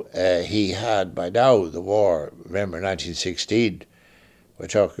also, he had, by now, the war, remember 1916, we're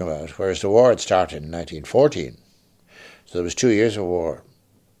talking about, whereas the war had started in 1914. So there was 2 years of war,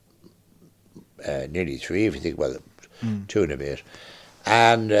 nearly 3, if you think about it, 2 and a bit.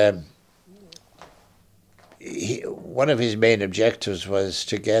 And one of his main objectives was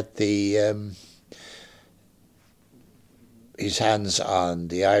to get his hands on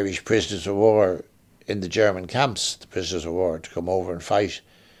the Irish prisoners of war in the German camps, the prisoners of war, to come over and fight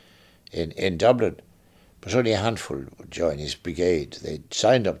in Dublin. But only a handful would join his brigade. They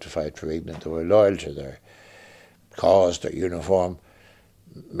signed up to fight for England. They were loyal to their cause, their uniform.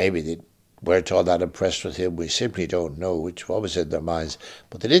 Maybe they weren't all that impressed with him. We simply don't know what was in their minds.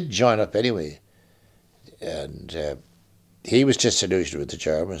 But they didn't join up anyway. And he was disillusioned with the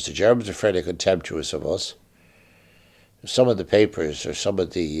Germans. The Germans are fairly contemptuous of us. Some of the papers or some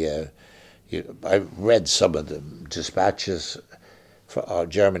of the... I read some of the dispatches,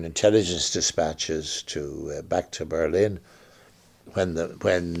 German intelligence dispatches back to Berlin when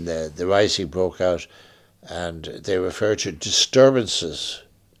the rising broke out, and they refer to disturbances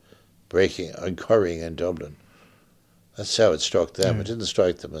occurring in Dublin. That's how it struck them. It didn't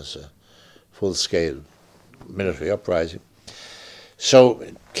strike them as a full-scale military uprising. So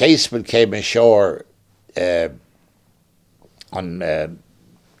Casement came ashore down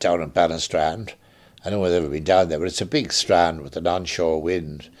on Bannon Strand. I don't know whether they've ever been down there, but it's a big strand with an onshore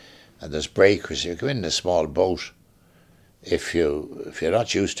wind, and there's breakers. You come in a small boat. If you're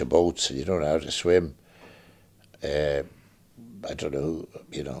not used to boats and you don't know how to swim, I don't know,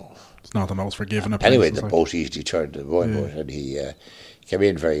 It's not the most forgiving. Anyway, the boat easily turned to a rowing boat, and he came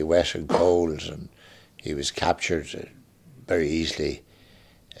in very wet and cold, and he was captured very easily,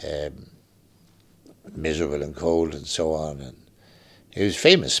 miserable and cold and so on. And he was a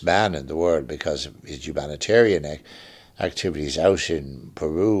famous man in the world because of his humanitarian activities out in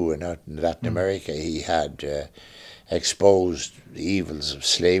Peru and out in Latin America. He had exposed the evils of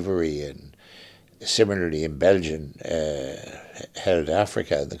slavery, and similarly in Belgium, held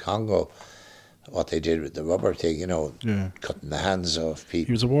Africa and the Congo, what they did with the rubber thing, cutting the hands off people.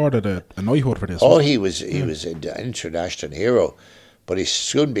 He was awarded a knighthood for this. Oh, he was an international hero, but he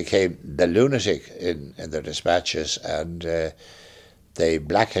soon became the lunatic in their dispatches, and they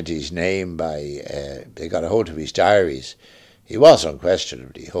blackened his name they got a hold of his diaries. He was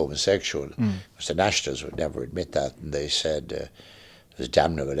unquestionably homosexual, because the Nationals would never admit that, and they said it was a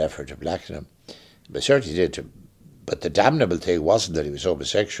damnable effort to blacken him. But certainly did. But the damnable thing wasn't that he was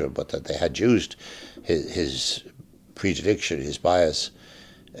homosexual, but that they had used his predilection, his bias,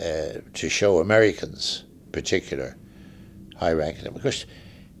 to show Americans, in particular, high-ranking them. Because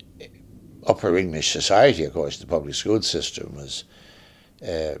upper English society, of course, the public school system was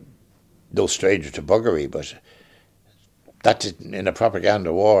no stranger to buggery, but that didn't, in a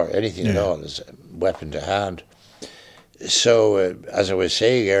propaganda war, anything at all is a weapon to hand. So, as I was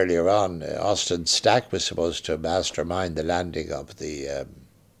saying earlier on, Austin Stack was supposed to mastermind the landing of the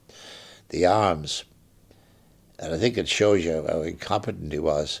arms. And I think it shows you how incompetent he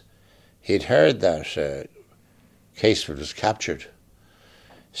was. He'd heard that Caseford was captured.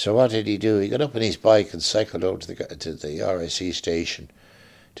 So what did he do? He got up on his bike and cycled over to the RSC station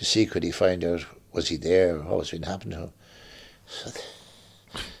to see, could he find out, was he there, or what was been happening to him. So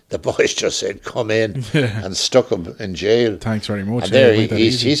the boys just said, come in, and stuck him in jail. Thanks very much. And there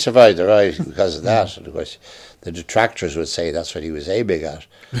he survived the ride because of that. And of course, the detractors would say that's what he was aiming at.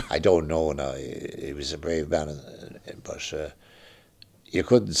 I don't know now. He was a brave man, but you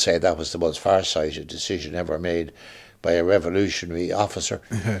couldn't say that was the most far-sighted decision ever made by a revolutionary officer.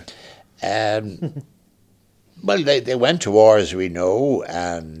 Well, they went to war, as we know,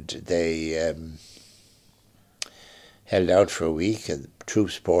 and they held out for a week, and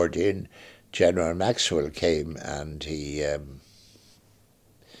troops poured in. General Maxwell came, and he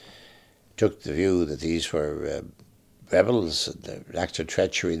took the view that these were rebels, and they acted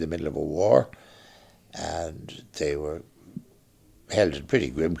treachery in the middle of a war, and they were held in pretty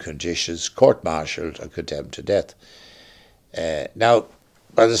grim conditions, court-martialed and condemned to death. Now,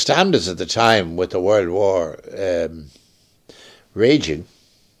 by the standards at the time, with the World War raging,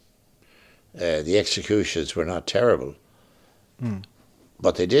 the executions were not terrible,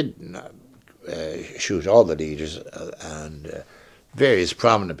 but they did shoot all the leaders and various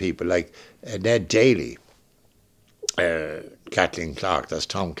prominent people like Ned Daly, Kathleen Clark, that's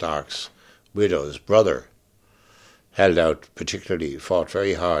Tom Clark's widow's brother, held out particularly, fought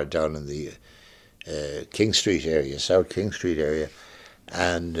very hard down in the King Street area, South King Street area,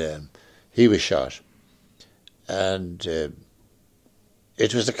 and he was shot. And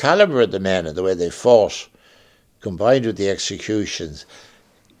it was the calibre of the men and the way they fought, combined with the executions,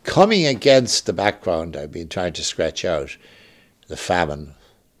 coming against the background I've been trying to sketch out, the famine,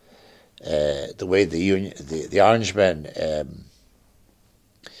 the way the Orangemen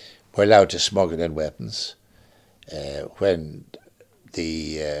were allowed to smuggle in weapons, when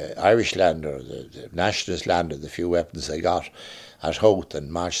the Irish land, or the nationalist land, the few weapons they got at Howth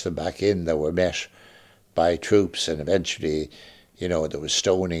and marched them back in, they were met by troops, and eventually, you know, there was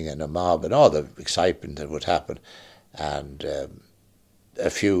stoning and a mob and all the excitement that would happen, and a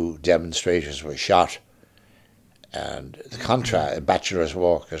few demonstrators were shot, and the Bachelor's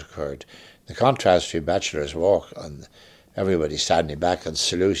Walk has occurred. The contrast between Bachelor's Walk and everybody standing back and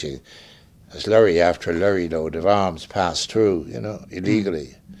saluting, as lorry after lorry load of arms passed through, you know,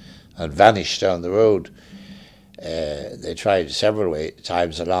 illegally, and vanished down the road. They tried several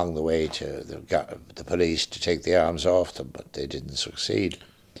times along the way to the police to take the arms off them, but they didn't succeed.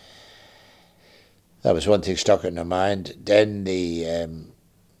 That was one thing stuck in their mind. Then the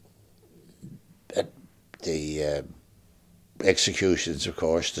executions, of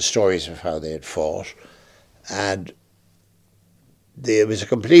course, the stories of how they had fought, and there was a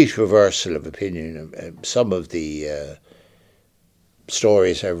complete reversal of opinion. Some of the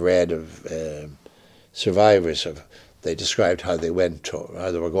stories I've read of survivors, they described how they went to,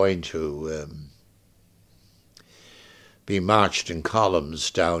 how they were going to be marched in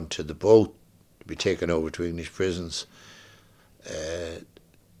columns down to the boat to be taken over to English prisons,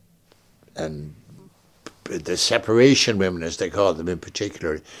 and the separation women, as they called them in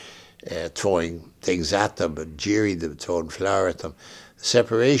particular, throwing things at them and jeering them, throwing flour at them. The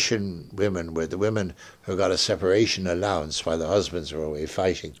separation women were the women who got a separation allowance while the husbands were away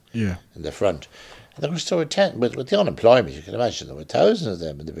fighting in the front. And there was so intense, with the unemployment, you can imagine there were thousands of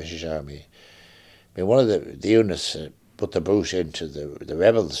them in the British Army. I mean, one of the units put the boot into the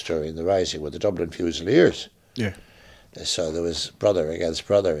rebels during the rising with the Dublin Fusiliers. Yeah. So there was brother against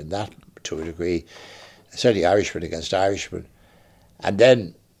brother in that, to a degree, certainly Irishman against Irishman. And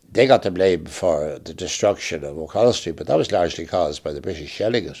then they got the blame for the destruction of O'Connell Street, but that was largely caused by the British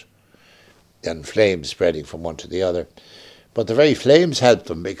shelling it and flames spreading from one to the other. But the very flames helped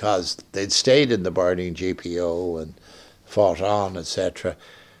them because they'd stayed in the burning GPO and fought on, etc.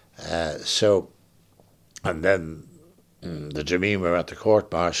 And then the demeanour at the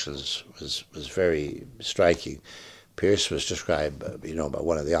court-martials was very striking. Pearse was described, by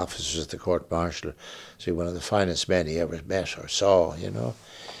one of the officers at the court-martial as one of the finest men he ever met or saw,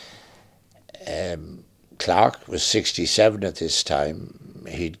 Clark was 67 at this time.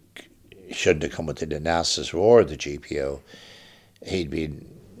 He shouldn't have come within the Nassau's War, the GPO. He'd been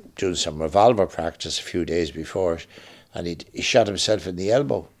doing some revolver practice a few days before it, and he shot himself in the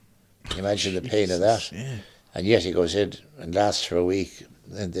elbow. Can you imagine the pain of that? Yeah. And yet he goes in and lasts for a week,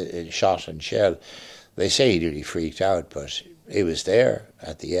 in shot and shell. They say he really freaked out, but he was there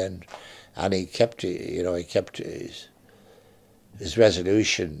at the end, and he kept his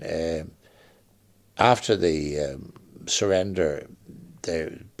resolution. After the surrender,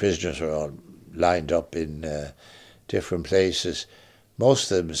 the prisoners were all lined up in different places.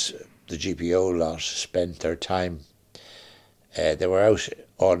 Most of them, the GPO lot, spent their time. They were out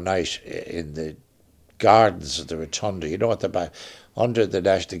all night in the gardens of the Rotunda. You know, at the back, under the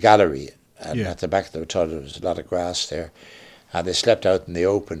gallery, and at the back of the Rotunda, there was a lot of grass there, and they slept out in the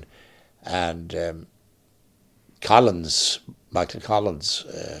open. And Michael Collins,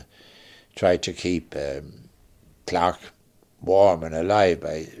 tried to keep Clark warm and alive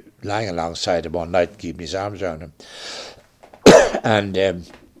by lying alongside him all night and keeping his arms around him. And in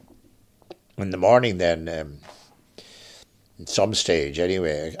the morning then, at some stage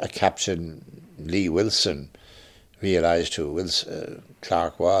anyway, a Captain Lee Wilson realised who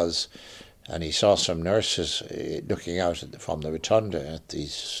Clark was, and he saw some nurses looking out from the Rotunda at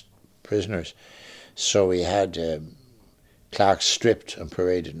these prisoners. So he had Clark stripped and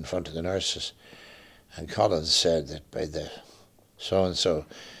paraded in front of the nurses. And Collins said that by the so-and-so,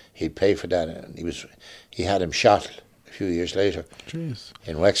 he'd pay for that. And he had him shot a few years later. Jeez.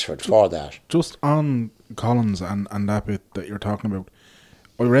 In Wexford for that. Just on Collins and that bit that you're talking about,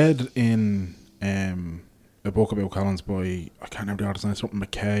 I read in a book about Collins by, I can't remember the author's name, something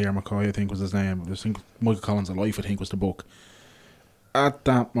McKay or McCoy, I think was his name. I think Michael Collins' A Life, I think was the book. At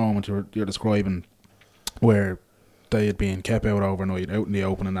that moment you're describing, where they had been kept out overnight, out in the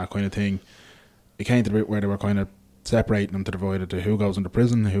open and that kind of thing, it came to the bit where they were kind of separating them to divide it to who goes into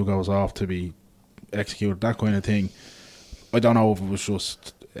prison, who goes off to be executed, that kind of thing. I don't know if it was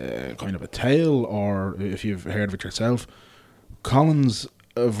just kind of a tale or if you've heard of it yourself. Collins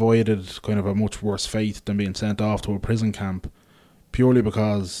avoided kind of a much worse fate than being sent off to a prison camp purely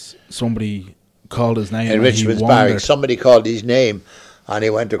because somebody called his name. In Richmond's Barracks, somebody called his name and he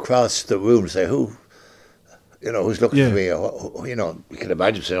went across the room and said, who's looking for me? You can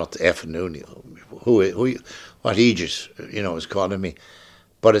imagine saying, what the F and noon, what Aegis, was calling me.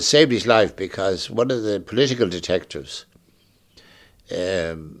 But it saved his life because one of the political detectives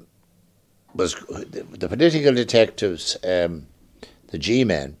the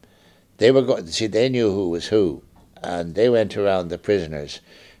G-men, they knew who was who, and they went around the prisoners,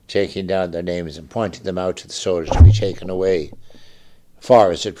 taking down their names and pointing them out to the soldiers to be taken away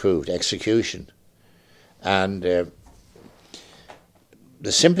for, as it proved, execution. And the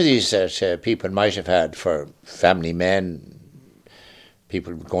sympathies that people might have had for family men,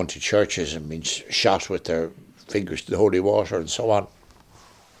 people going to churches and being shot with their fingers to the holy water and so on,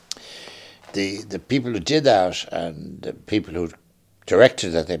 the people who did that and the people who directed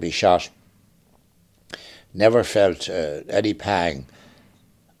that they be shot never felt any pang.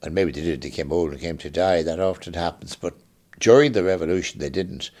 And maybe they did, they came old and came to die, that often happens, but during the revolution they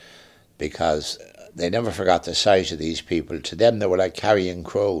didn't, because they never forgot the sight of these people. To them they were like carrion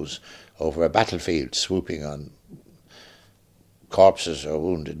crows over a battlefield, swooping on corpses or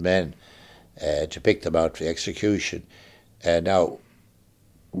wounded men to pick them out for execution. Now,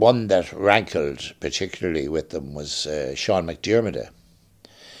 one that rankled particularly with them was Sean McDermott.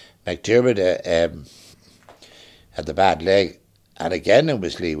 McDermott had the bad leg, and again it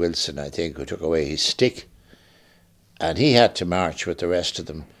was Lee Wilson, I think, who took away his stick, and he had to march with the rest of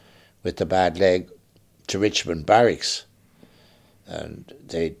them with the bad leg to Richmond Barracks. And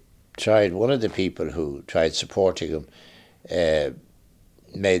they tried, one of the people who tried supporting him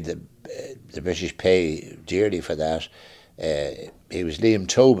made the British pay dearly for that. He was Liam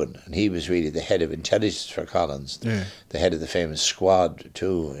Tobin, and he was really the head of intelligence for Collins, the head of the famous squad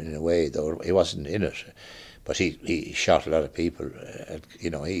too, in a way, though he wasn't in it. But he shot a lot of people.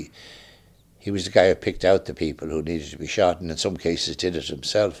 He was the guy who picked out the people who needed to be shot, and in some cases did it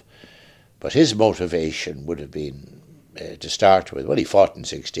himself. But his motivation would have been, to start with, well, he fought in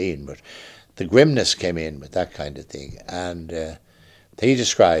 16, but the grimness came in with that kind of thing. And he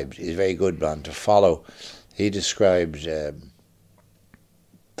described, he's a very good man to follow, he described the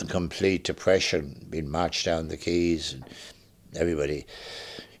complete depression, being marched down the quays and everybody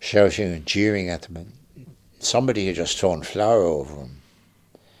shouting and jeering at them. And somebody had just thrown flour over him.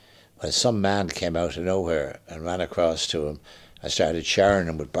 When some man came out of nowhere and ran across to him and started showering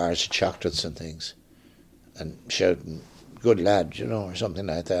him with bars of chocolates and things and shouting, "Good lad," or something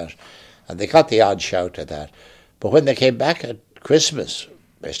like that. And they got the odd shout at that. But when they came back at Christmas,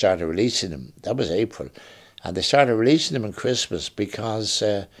 they started releasing them. That was April. And they started releasing them in Christmas because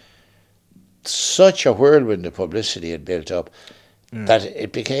such a whirlwind of publicity had built up that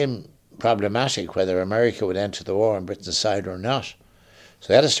it became problematic whether America would enter the war on Britain's side or not. So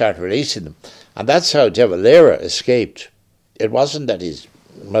they had to start releasing them. And that's how De Valera escaped. It wasn't that his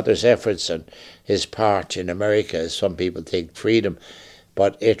mother's efforts and his part in America, as some people think, freed him,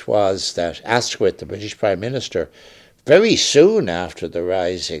 but it was that Asquith, the British Prime Minister, very soon after the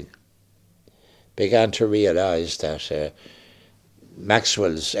Rising, began to realise that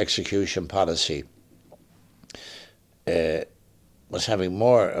Maxwell's execution policy was having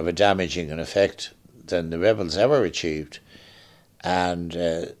more of a damaging an effect than the rebels ever achieved. And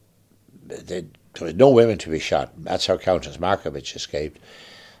there was no women to be shot. That's how Countess Markovich escaped.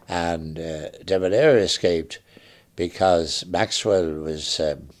 And De Valera escaped because Maxwell was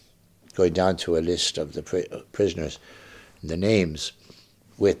going down to a list of the prisoners, the names,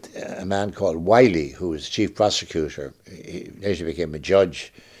 with a man called Wiley, who was chief prosecutor. He later became a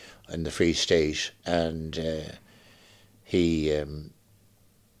judge in the Free State, and he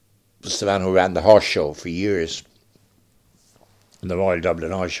was the man who ran the horse show for years, the Royal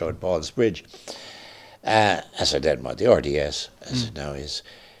Dublin Horse Show at Ballsbridge, as it then was, the RDS, as it now is.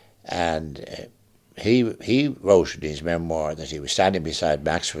 And he wrote in his memoir that he was standing beside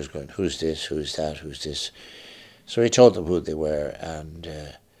Maxwell, going, "Who's this, who's that, who's this?" So he told them who they were, and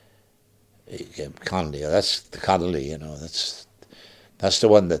Connolly, that's the Connolly, that's the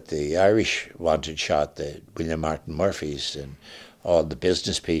one that the Irish wanted shot, the William Martin Murphys and all the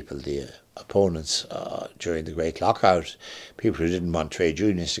business people, the opponents during the Great Lockout, people who didn't want trade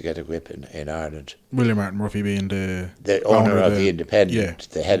unions to get a grip in Ireland. William Martin Murphy being the owner of the Independent,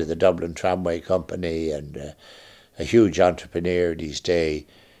 the head of the Dublin Tramway Company, and a huge entrepreneur in his day,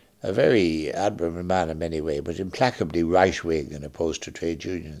 a very admirable man in many ways, but implacably right-wing and opposed to trade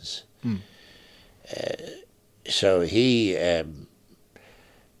unions. So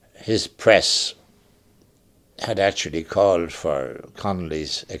his press had actually called for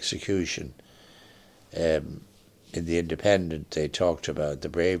Connolly's execution. In the Independent, they talked about the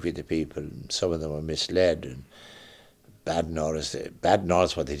bravery of the people, and some of them were misled, and bad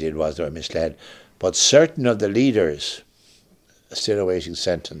knowledge what they did was they were misled. But certain of the leaders, still awaiting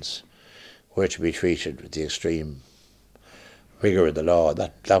sentence, were to be treated with the extreme rigour of the law.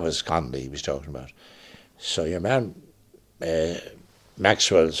 That was Connolly he was talking about. So your man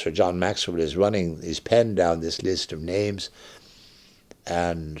Maxwell, Sir John Maxwell, is running his pen down this list of names,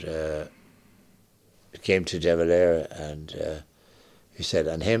 and it came to De Valera, and he said,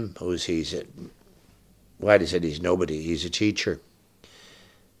 "And him, who's he?" He said, Wiley said, "He's nobody, he's a teacher."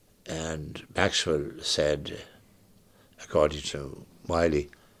 And Maxwell said, according to Wiley,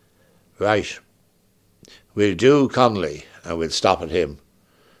 "Right, we'll do Connolly and we'll stop at him."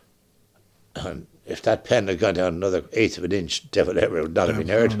 And if that pen had gone down another eighth of an inch, De Valera would not have been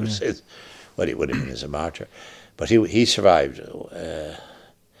heard of since. Well, he would have been as a martyr. But he survived.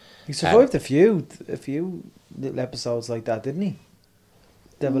 He survived a few little episodes like that, didn't he?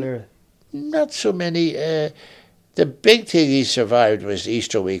 De Valera? Not so many. The big thing he survived was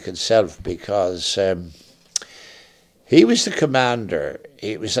Easter week itself, because he was the commander.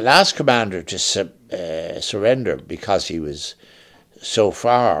 He was the last commander to surrender, because he was so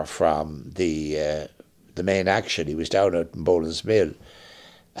far from the main action. He was down at Boland's Mill,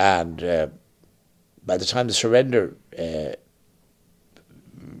 and by the time the surrender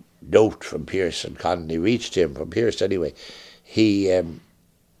note from Pearse and Connolly reached him, from Pearse anyway, his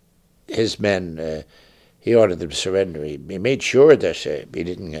men, he ordered them to surrender. He made sure that he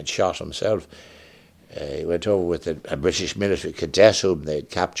didn't get shot himself. He went over with a British military cadet whom they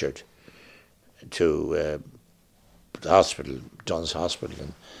had captured to the hospital, Dunn's Hospital,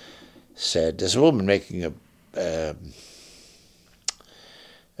 and said, "There's a woman making a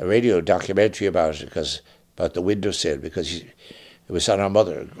radio documentary about it, about the windowsill, because it was on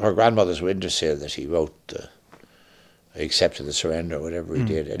her grandmother's windowsill that he wrote he accepted the surrender, or whatever he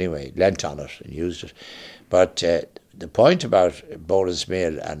did. Anyway, lent on it and used it. But the point about Boland's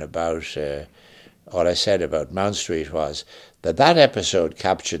Mill and about all I said about Mount Street was that episode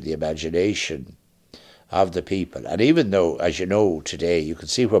captured the imagination of the people. And even though, as you know today, you can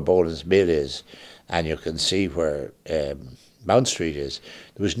see where Boland's Mill is and you can see where Mount Street is,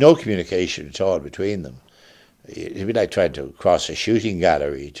 there was no communication at all between them. It'd be like trying to cross a shooting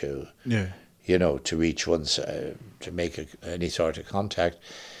gallery to reach one's, to make any sort of contact.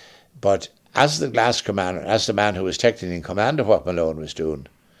 But as the last commander, as the man who was technically in command of what Malone was doing,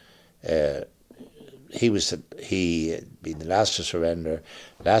 he had been the last to surrender,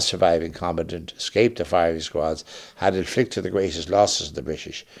 last surviving combatant, escaped the firing squads, had inflicted the greatest losses of the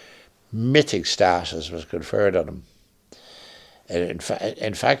British. Mythic status was conferred on him. And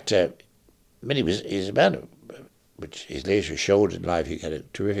in fact, he's a man which he later showed in life. He had a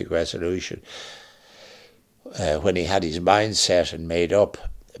terrific resolution. when he had his mind set and made up.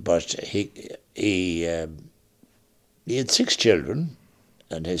 But he had 6 children,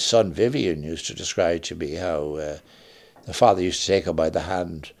 and his son Vivian used to describe to me how the father used to take him by the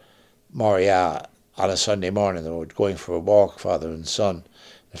hand, Moria, on a Sunday morning. They were going for a walk, father and son.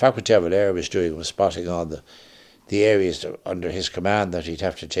 In fact, what De Valera was doing was spotting on the areas under his command that he'd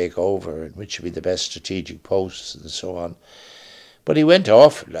have to take over and which would be the best strategic posts and so on. But he went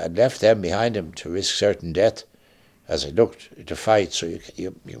off and left them behind him to risk certain death as he looked to fight. So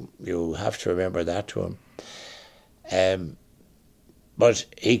you have to remember that to him. But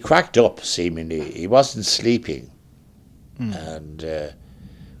he cracked up, seemingly. He wasn't sleeping. And there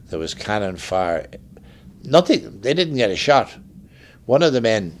was cannon fire. Nothing. They didn't get a shot. One of the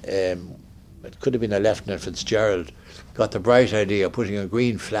men, it could have been a Lieutenant Fitzgerald, got the bright idea of putting a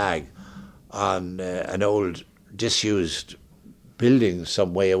green flag on an old disused building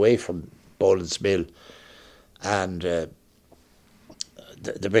some way away from Boland's Mill, and the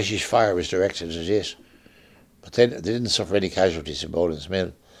British fire was directed at it. But then they didn't suffer any casualties in Boland's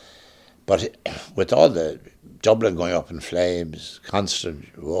Mill. But with all the Dublin going up in flames, constant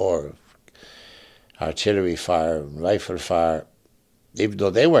roar of artillery fire and rifle fire, even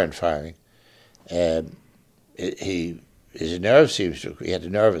though they weren't firing, his nerves he had a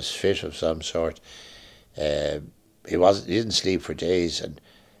nervous fit of some sort. He didn't sleep for days, and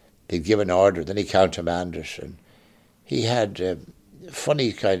he'd give an order, then he countermanded, and he had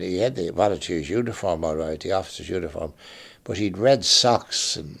funny kind of, he had the volunteer's uniform, all right, the officer's uniform, but he'd red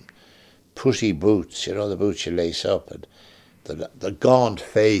socks and putty boots, you know, the boots you lace up, and the gaunt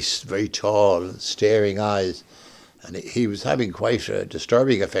face, very tall and staring eyes, and he was having quite a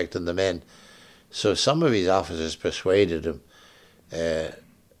disturbing effect on the men. So some of his officers persuaded him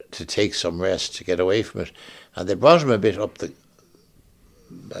to take some rest, to get away from it, and they brought him a bit up the,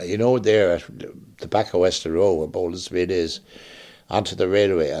 there at the back of Western Row where Boland's Mill is, onto the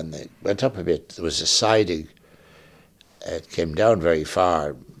railway, and they went up a bit. There was a siding. It came down very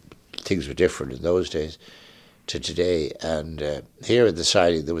far. Things were different in those days to today. And here at the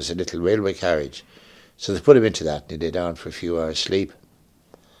siding there was a little railway carriage. So they put him into that and he lay down for a few hours sleep.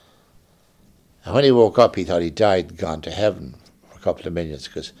 And when he woke up he thought he died and gone to heaven for a couple of minutes,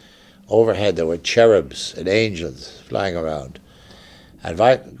 because overhead there were cherubs and angels flying around. And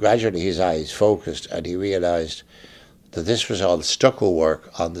gradually his eyes focused and he realised that this was all stucco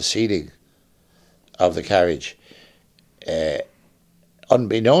work on the ceiling of the carriage.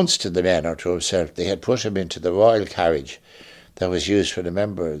 Unbeknownst to the men or to himself, they had put him into the royal carriage that was used when a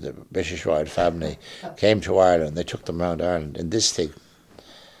member of the British royal family came to Ireland. They took them around Ireland in this thing.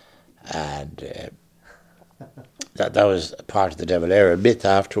 And that was part of the De Valera myth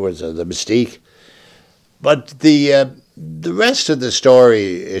afterwards, or the mystique. But the rest of the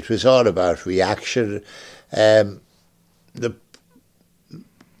story, it was all about reaction.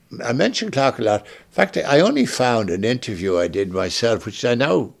 I mentioned Clark a lot. In fact, I only found an interview I did myself, which I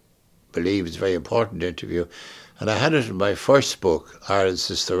now believe is a very important interview, and I had it in my first book, Ireland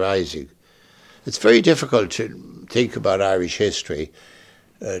Since the Rising. It's very difficult to think about Irish history,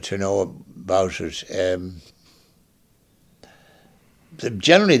 to know about it.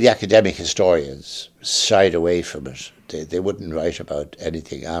 Generally, the academic historians shied away from it. They wouldn't write about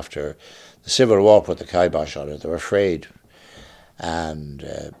anything after the Civil War put the kibosh on it. They were afraid. And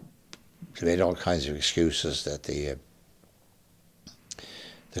they made all kinds of excuses that the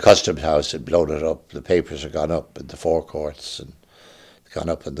Customs House had blown it up, the papers had gone up in the forecourts and gone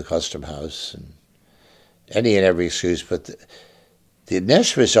up in the Customs House, and any and every excuse. But the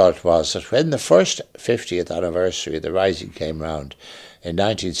net result was that when the first 50th anniversary of the Rising came round in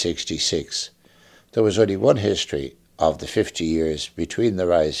 1966, there was only one history of the 50 years between the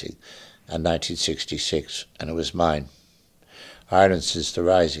Rising and 1966, and it was mine. Ireland Since the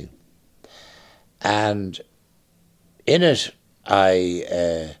Rising. And in it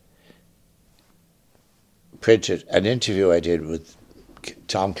I printed an interview I did with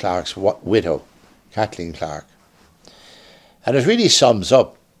Tom Clark's widow, Kathleen Clark. And it really sums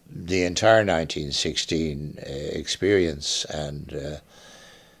up the entire 1916 experience and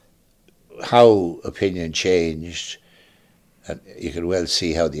how opinion changed. And you can well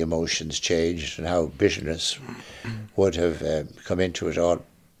see how the emotions changed and how bitterness would have come into it all.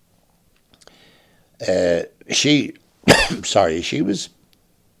 She was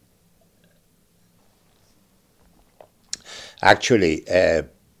actually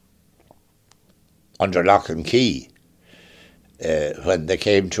under lock and key when they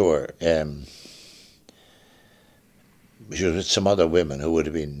came to her. She was with some other women who would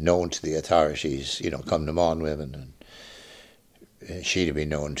have been known to the authorities, Come to Mon women. And she'd have been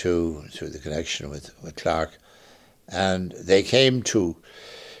known too through the connection with Clark. And they came to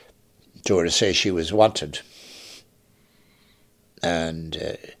her to say she was wanted.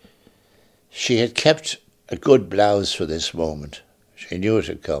 And she had kept a good blouse for this moment. She knew it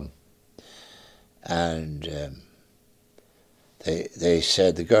had come. And they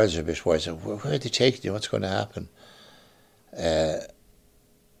said, the girls are a bit worried. Said, where are they taking you? What's going to happen?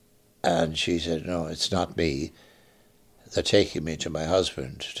 And she said, no, it's not me. They're taking me to my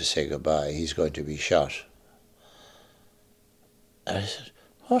husband to say goodbye. He's going to be shot. And I said,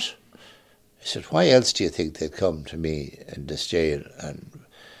 what? I said, why else do you think they'd come to me in this jail and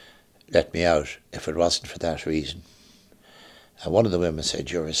let me out if it wasn't for that reason? And one of the women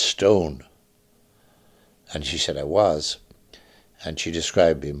said, you're a stone. And she said, I was. And she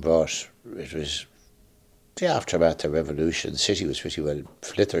described being brought, it was the aftermath of the revolution. The city was pretty well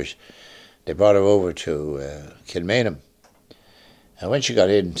flittered. They brought her over to Kilmainham. And when she got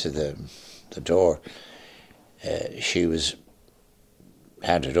into the door, she was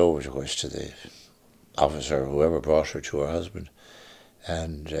handed over, of course, to the officer, whoever brought her to her husband.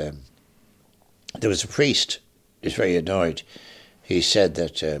 And there was a priest. He was very annoyed. He said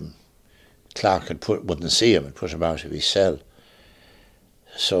that Clark wouldn't see him and put him out of his cell.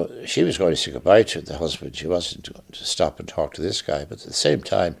 So she was going to say goodbye to the husband. She wasn't going to stop and talk to this guy. But at the same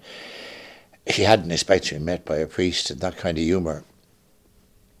time, she hadn't expected to be met by a priest in that kind of humour.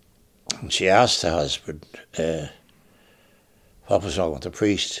 And she asked the husband, what was wrong with the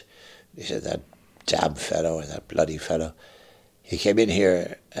priest? He said, that damn fellow, that bloody fellow. He came in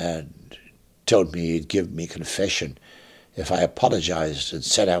here and told me he'd give me confession if I apologised and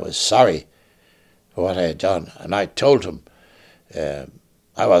said I was sorry for what I had done. And I told him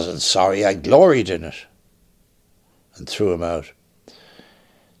I wasn't sorry, I gloried in it, and threw him out.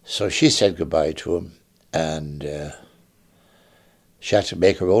 So she said goodbye to him, and she had to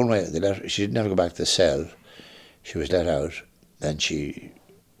make her own way. She didn't have to go back to the cell. She was let out. Then she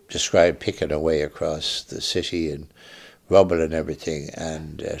described picking her way across the city and rubble and everything.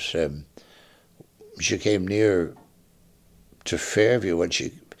 And she came near to Fairview. When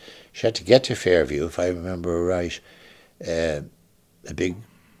she had to get to Fairview, if I remember right, a big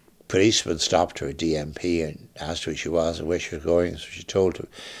policeman stopped her, a DMP, and asked her who she was and where she was going. So she told him.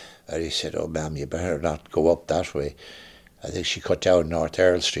 And he said, oh, ma'am, you better not go up that way. I think she cut down North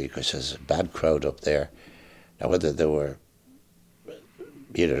Earl Street because there's a bad crowd up there. Now, whether they were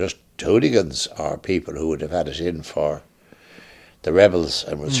either just hooligans or people who would have had it in for the rebels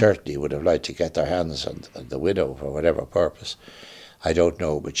and would certainly would have liked to get their hands on the widow for whatever purpose, I don't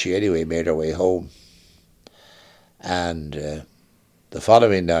know. But she anyway made her way home. And the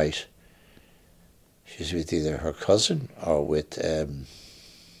following night, she's with either her cousin or with...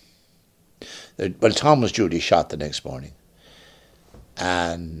 well, Tom was duly shot the next morning.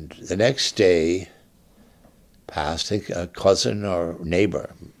 And the next day passed, I think a cousin or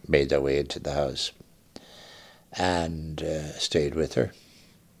neighbour made their way into the house and stayed with her.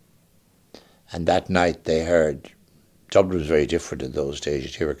 And that night they heard, Dublin was very different in those days,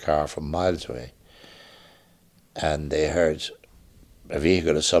 you'd hear a car from miles away. And they heard a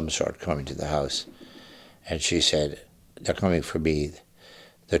vehicle of some sort coming to the house. And she said, they're coming for me.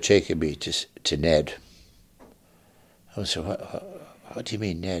 They're taking me to Ned. I said, what do you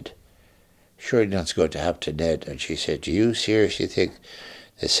mean, Ned? Surely nothing's going to happen to Ned. And she said, do you seriously think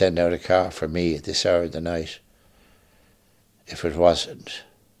they send out a car for me at this hour of the night? If it wasn't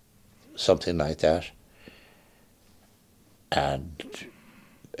something like that. And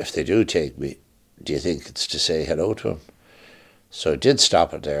if they do take me, do you think it's to say hello to him? So it did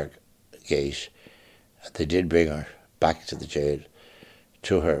stop at their gate. And they did bring her back to the jail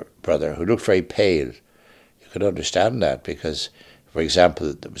to her brother, who looked very pale. You could understand that because, for example,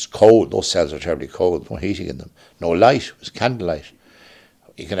 it was cold. Those cells were terribly cold, no heating in them, no light. It was candlelight.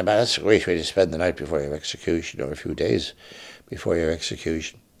 You can imagine that's a great way to spend the night before your execution, or a few days before your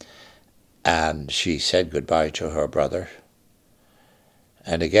execution. And she said goodbye to her brother,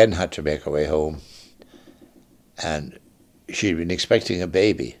 and again had to make her way home. And she'd been expecting a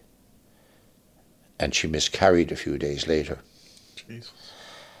baby, and she miscarried a few days later. Jesus.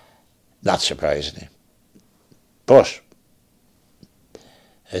 Not surprisingly. But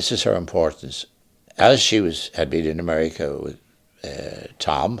this is her importance. As she had been in America with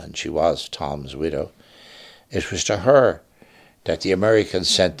Tom, and she was Tom's widow, it was to her that the Americans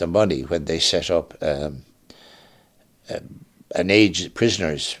sent the money when they set up an aged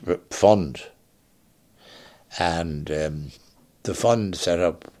prisoners fund. And the fund set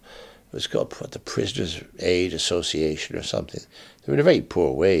up was called the Prisoners Aid Association or something. They were in a very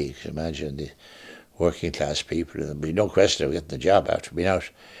poor way, you can imagine. They working class people, and there'd be no question of getting the job after being out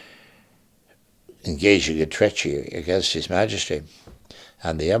engaging in treachery against His Majesty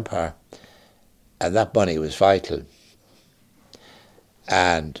and the Empire. And that money was vital.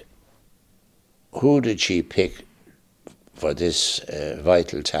 And who did she pick for this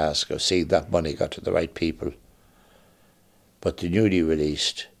vital task of seeing that money got to the right people? But the newly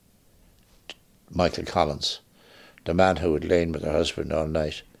released Michael Collins, the man who had lain with her husband all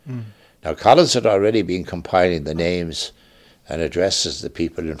night. Now, Collins had already been compiling the names and addresses of the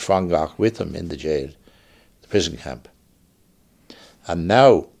people in Frongach with him in the jail, the prison camp. And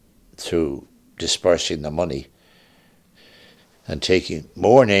now, through dispersing the money and taking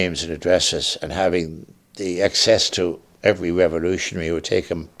more names and addresses and having the access to every revolutionary who had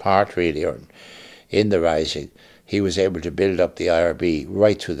taken part really or in the rising, he was able to build up the IRB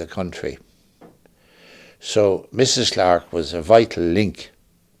right through the country. So Mrs. Clark was a vital link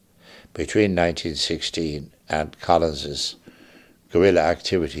between 1916 and Collins's guerrilla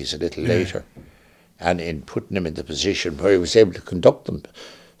activities a little later, and in putting him in the position where he was able to conduct them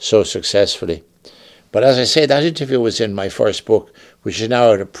so successfully. But as I say, that interview was in my first book, which is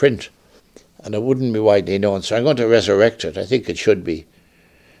now out of print, and it wouldn't be widely known, so I'm going to resurrect it. I think it should be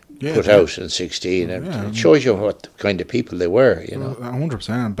put out in 16, and it shows you what kind of people they were, you know.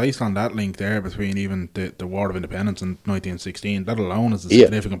 100%. Based on that link there between even the War of Independence in 1916, that alone is a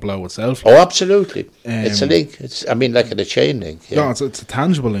significant blow itself. Oh, absolutely. It's a link. It's, I mean, like a chain link. Yeah. No, it's a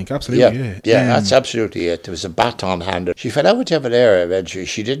tangible link, absolutely. Yeah, that's absolutely it. There was a baton handed. She fell out with De Valera eventually.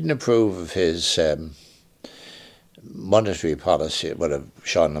 She didn't approve of his monetary policy, well, of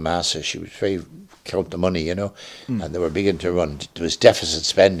Sean Lamassas. She was very count the money, you know, and they were beginning to run. There was deficit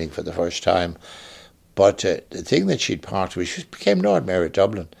spending for the first time. But the thing that she'd part with, she became Lord Mayor of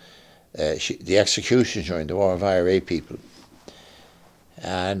Dublin. The executions during the War of IRA people.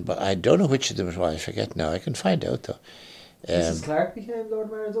 But I don't know which of them it was, I forget now. I can find out though. Mrs. Clark became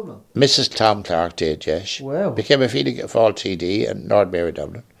Lord Mayor of Dublin? Mrs. Tom Clark did, yes. Wow. Became a Fianna Fáil TD and Lord Mayor of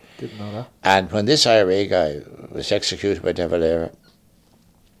Dublin. Didn't know that. And when this IRA guy was executed by De Valera,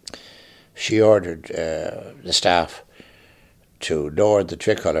 she ordered the staff to lower the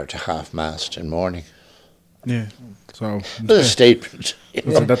tricolour to half-mast in mourning. Yeah, so... That's a statement.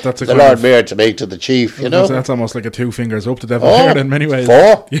 That's a the Lord Mayor to make to the Chief, you know. That's almost like a 2 fingers up to De Valera in many ways.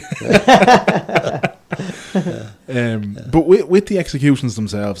 4. But with the executions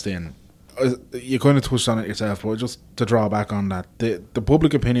themselves then, you kind of touched on it yourself, but just to draw back on that, the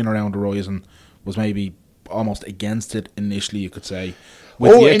public opinion around the Rising was maybe almost against it initially, you could say.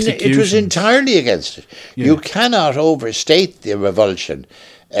 It was entirely against it. Yeah. You cannot overstate the revulsion.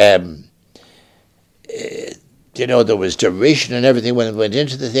 You know, there was derision and everything when it went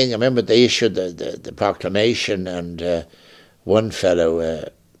into the thing. I remember they issued the proclamation, and one fellow,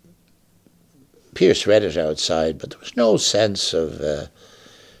 Pierce, read it outside, but there was no sense of...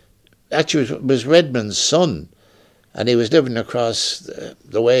 actually, it was Redmond's son, and he was living across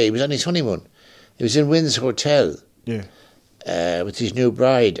the way. He was on his honeymoon. He was in Wynn's Hotel. Yeah. With his new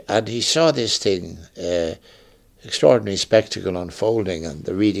bride, and he saw this thing, extraordinary spectacle unfolding, and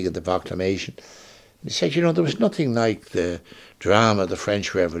the reading of the proclamation. And he said, you know, there was nothing like the drama of the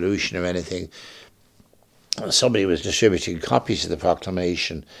French Revolution or anything. Somebody was distributing copies of the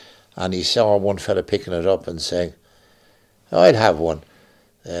proclamation, and he saw one fella picking it up and saying, oh, I'd have one.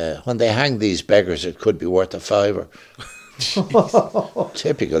 When they hang these beggars, it could be worth $5.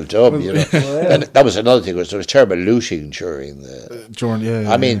 Typical Dub, you know. And that was another thing, there was terrible looting during the...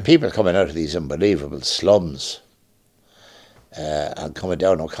 I mean, people coming out of these unbelievable slums and coming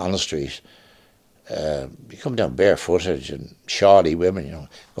down O'Connell Street. You come down barefooted and shoddy women, you know,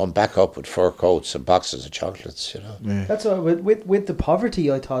 going back up with fur coats and boxes of chocolates, you know. Yeah. That's why with the poverty,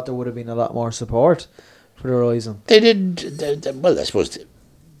 I thought there would have been a lot more support for the Rising. They didn't. Well, I suppose,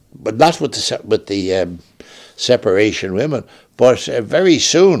 but not with the separation women. But very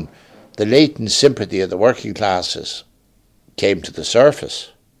soon, the latent sympathy of the working classes came to the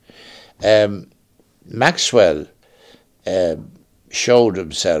surface. Maxwell showed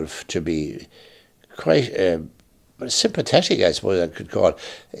himself to be quite sympathetic, I suppose I could call it.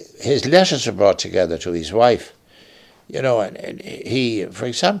 His letters were brought together to his wife, you know, and he, for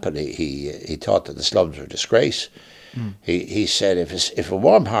example, he thought that the slums were a disgrace. He said if a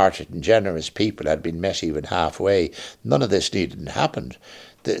warm-hearted and generous people had been met even halfway, none of this needn't happened.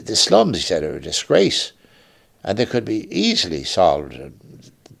 The slums, he said, are a disgrace, and they could be easily solved.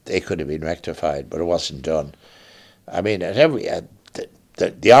 They could have been rectified, but it wasn't done. I mean, at every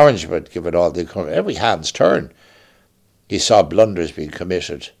the Orange would give it all. Every hand's turn. He saw blunders being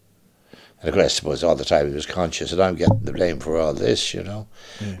committed. And of course, I suppose all the time he was conscious that I'm getting the blame for all this, Yeah.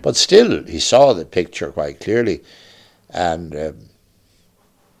 But still, he saw the picture quite clearly. And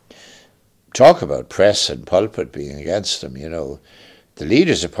talk about press and pulpit being against them, The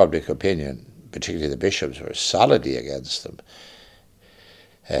leaders of public opinion, particularly the bishops, were solidly against them.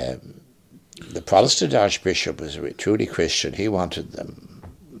 The Protestant Archbishop was truly Christian. He wanted them,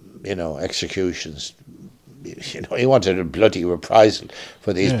 executions. He wanted a bloody reprisal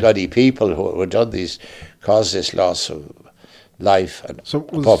for these bloody people who had done caused this loss of life and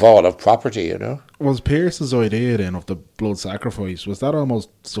above all of property, Was Pearse's idea then of the blood sacrifice, was that almost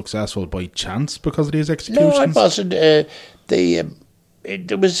successful by chance because of these executions? No, it wasn't.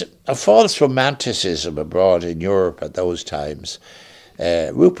 There was a false romanticism abroad in Europe at those times.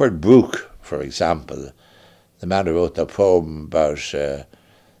 Rupert Brooke, for example, the man who wrote the poem about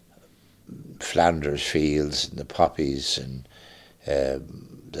Flanders fields and the poppies, and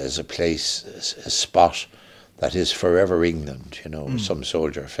there's a spot that is forever England, some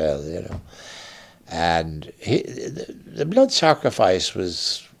soldier fell, And the blood sacrifice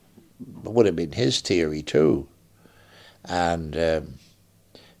would have been his theory too. And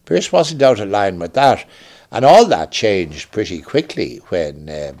Pearse wasn't out of line with that. And all that changed pretty quickly when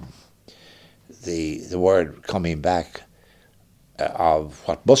the word coming back of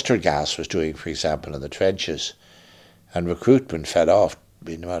what mustard gas was doing, for example, in the trenches, and recruitment fell off,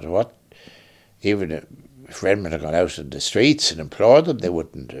 no matter what. Even if Redmond had gone out in the streets and implored them, they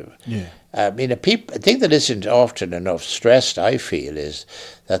wouldn't have. Yeah. A thing that isn't often enough stressed, I feel, is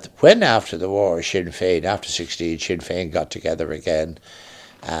that when after the war, Sinn Féin, after 16, Sinn Féin got together again,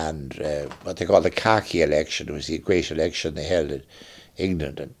 and what they call the khaki election was the great election they held in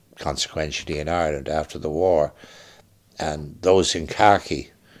England and consequently in Ireland after the war. And those in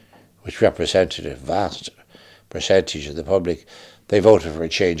khaki, which represented a vast percentage of the public, they voted for a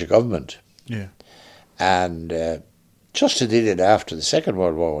change of government. Yeah. And just as they did after the Second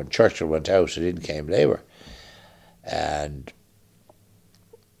World War, when Churchill went out and in came Labour. And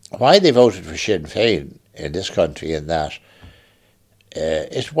why they voted for Sinn Féin in this country in that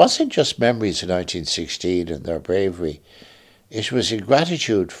it wasn't just memories of 1916 and their bravery. It was in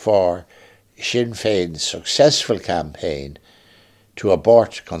gratitude for Sinn Féin's successful campaign to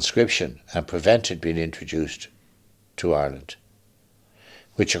abort conscription and prevent it being introduced to Ireland,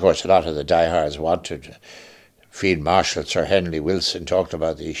 which of course a lot of the diehards wanted. Field Marshal Sir Henry Wilson talked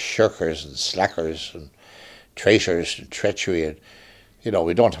about these shirkers and slackers and traitors and treachery, and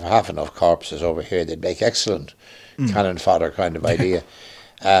we don't have half enough corpses over here. They'd make excellent cannon fodder kind of idea,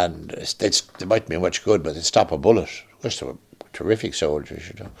 and they mightn't be much good, but they'd stop a bullet. Of course, they were terrific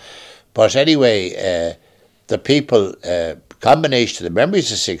soldiers, But anyway, the people, combination of the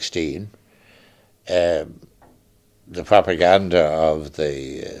memories of 16, the propaganda of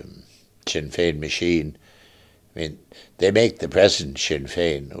the Sinn Féin machine. I mean, they make the present Sinn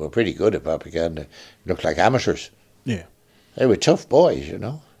Féin, who were pretty good at propaganda, look like amateurs. Yeah. They were tough boys,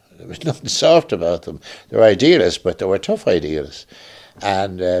 There was nothing soft about them. They were idealists, but they were tough idealists.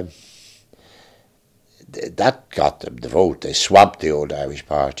 And that got them the vote. They swamped the old Irish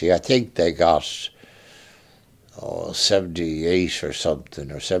Party. I think they got 78 or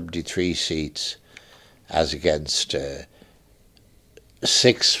something, or 73 seats, as against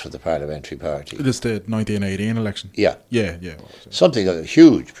 6 for the Parliamentary Party. This the 1918 election? Yeah. Yeah. Something of a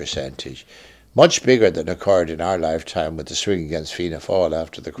huge percentage. Much bigger than occurred in our lifetime with the swing against Fianna Fáil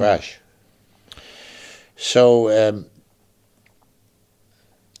after the crash. So,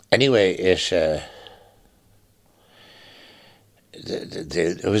 anyway, it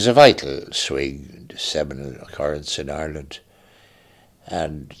was a vital swing, seminal occurrence in Ireland.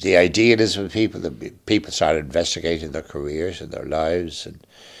 And the idealism of people started investigating their careers and their lives. And,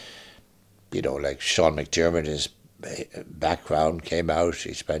 like Sean McDermott, his background came out.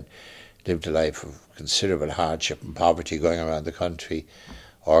 He lived a life of considerable hardship and poverty, going around the country,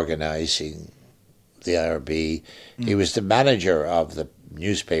 organising the IRB. He was the manager of the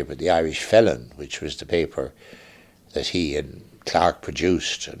newspaper, the Irish Felon, which was the paper that he and Clark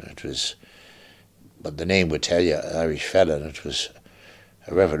produced. And it was, but the name would tell you, Irish Felon, it was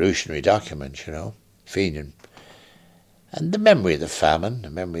a revolutionary document, Fenian. And the memory of the famine,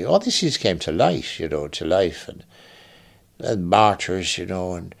 all these things came to light, to life, and martyrs,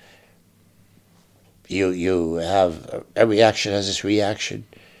 and you have, every action has its reaction.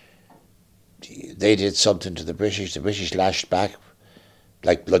 They did something to the British lashed back,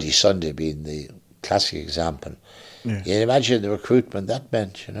 like Bloody Sunday being the classic example. Yeah. You can imagine the recruitment that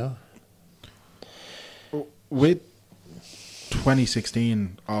meant, With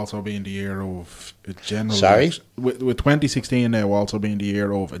 2016 also being the year of a general Sorry? election, with 2016 now also being the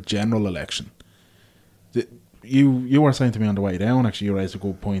year of a general election, you were saying to me on the way down, actually, you raised a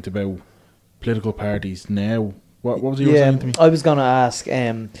good point about political parties now. What was you saying to me? I was going to ask,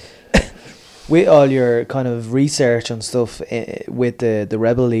 with all your kind of research and stuff with the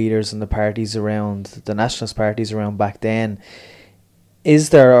rebel leaders and the parties around, the nationalist parties around back then, is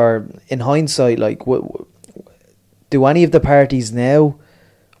there, or in hindsight, like, do any of the parties now,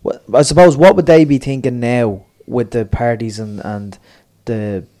 I suppose, what would they be thinking now with the parties and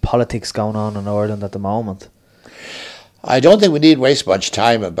the politics going on in Ireland at the moment? I don't think we need waste much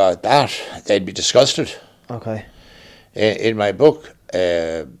time about that. They'd be disgusted. Okay. In my book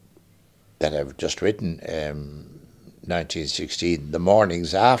that I've just written, 1916, The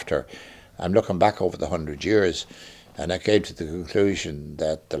Mornings After, I'm looking back over the 100 years, and I came to the conclusion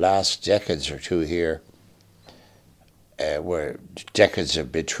that the last decades or two here were decades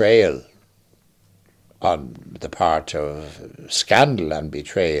of betrayal on the part of scandal and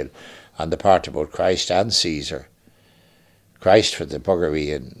betrayal on the part of both Christ and Caesar. Christ for the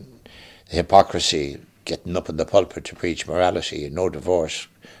buggery and the hypocrisy, getting up in the pulpit to preach morality and no divorce,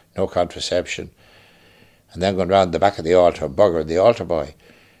 no contraception, and then going round the back of the altar and buggering the altar boy,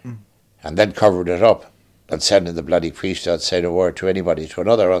 and then covering it up and sending the bloody priest out saying a word to anybody, to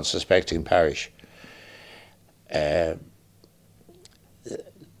another unsuspecting parish. And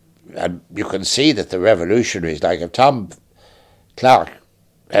you can see that the revolutionaries, like if Tom Clark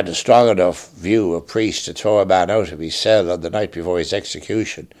had a strong enough view of priests to throw a man out of his cell on the night before his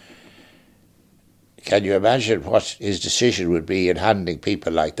execution, can you imagine what his decision would be in handling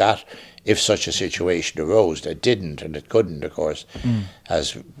people like that if such a situation arose? It didn't, and it couldn't, of course,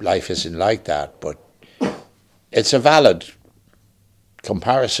 as life isn't like that. But it's a valid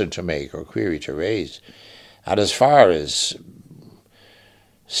comparison to make or query to raise. And as far as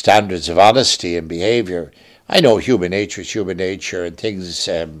standards of honesty and behaviour, I know human nature is human nature, and things,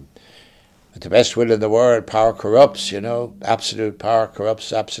 with the best will in the world, power corrupts, absolute power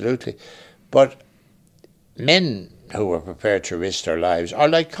corrupts absolutely. But men who were prepared to risk their lives, or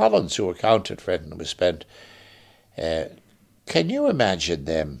like Collins, who accounted for it and was spent, can you imagine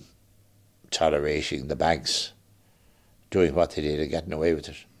them tolerating the banks doing what they did and getting away with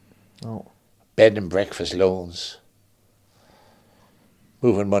it? No. Bed and breakfast loans,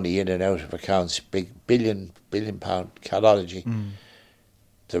 moving money in and out of accounts, big billion pound chronology,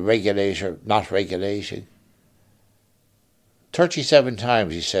 the regulator not regulating. 37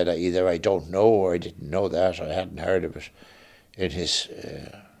 times he said either I don't know or I didn't know that or I hadn't heard of it in his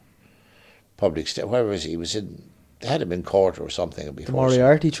public statement. Where was he? He was in, they had him in court or something before. The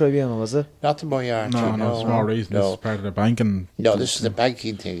Moriarty Tribunal, was it? Not the Moriarty. No, it's more reason. This is part of the banking. No, this is the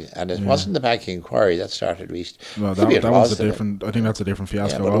banking thing, and it wasn't the banking inquiry that started recently. Well, that was a different. I think that's a different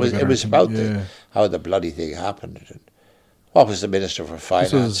fiasco. Yeah, but it was about how the bloody thing happened. And what was the Minister for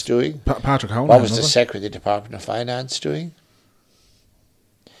Finance doing? Patrick Honan. What was the Secretary of the Department of Finance doing?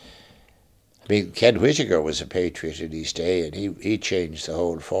 I mean, Ken Whittaker was a patriot in his day, and he changed the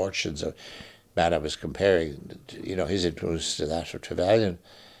whole fortunes of. Man, I was comparing, his influence to that of Trevelyan.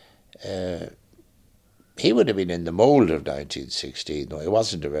 He would have been in the mould of 1916, though he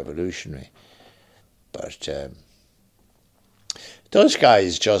wasn't a revolutionary. But those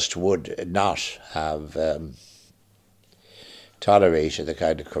guys just would not have tolerated the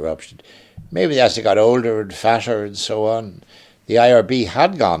kind of corruption. Maybe as they got older and fatter and so on, the IRB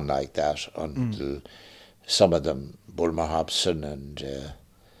had gone like that until some of them, Bulmer Hobson and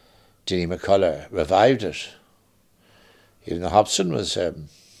Ginny McCullough, revived it. Even though Hobson was a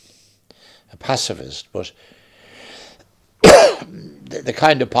pacifist, but the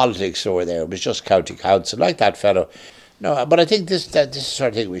kind of politics over there was just county council, like that fellow. No, but I think this is the sort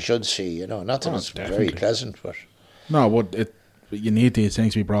of thing we should see. Not that it's very pleasant, but no, but you need these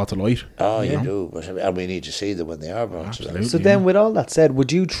things to be brought to light. Oh, you do, and we need to see them when they are brought to light. So then, with all that said,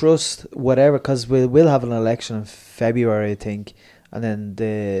 would you trust whatever? Because we'll have an election in February, I think. And then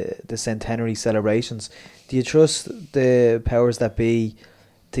the centenary celebrations. Do you trust the powers that be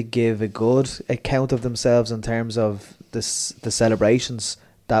to give a good account of themselves in terms of the celebrations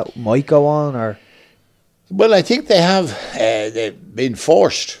that might go on? Or well, I think they have. They've been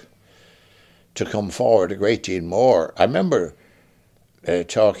forced to come forward a great deal more. I remember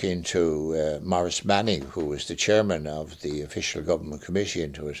talking to Maurice Manning, who was the chairman of the official government committee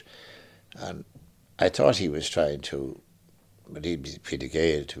into it, and I thought he was trying to. But he'd be Peter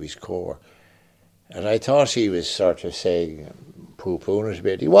Gale to his core. And I thought he was sort of saying, poo-pooing it a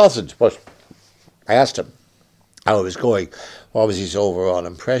bit. He wasn't, but I asked him how it was going, what was his overall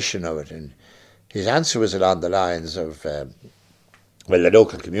impression of it, and his answer was along the lines of, Well, the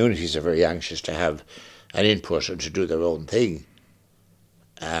local communities are very anxious to have an input and to do their own thing.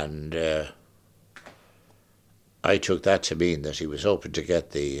 And I took that to mean that he was hoping to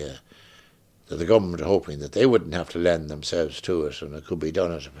get that the government are hoping that they wouldn't have to lend themselves to it and it could be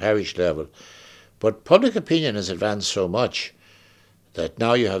done at a parish level. But public opinion has advanced so much that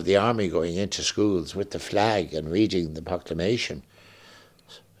now you have the army going into schools with the flag and reading the proclamation,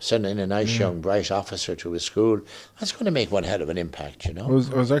 sending a nice young bright officer to a school. That's going to make one hell of an impact, you know. I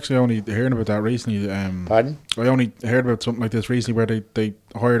was actually only hearing about that recently. Pardon? I only heard about something like this recently where they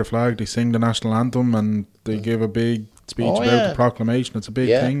hire the flag, they sing the national anthem, and they give a big speech about the proclamation. It's a big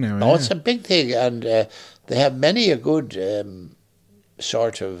thing now. Oh, it's a big thing, and they have many a good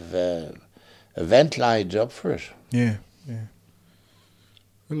sort of event lined up for it. Yeah.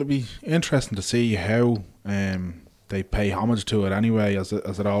 Well, it'll be interesting to see how they pay homage to it anyway as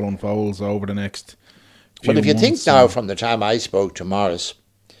it all unfolds over the next few Well, if you think months. now from the time I spoke to Morris,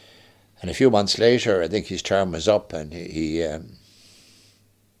 and a few months later, I think his term was up, and he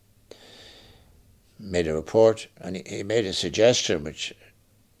made a report, and he made a suggestion which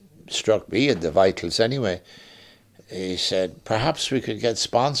struck me in the vitals anyway. He said, perhaps we could get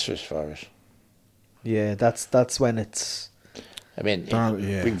sponsors for it. Yeah, that's when it's... I mean,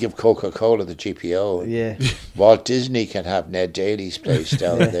 yeah. we can give Coca-Cola the GPO. Yeah. Walt Disney can have Ned Daly's place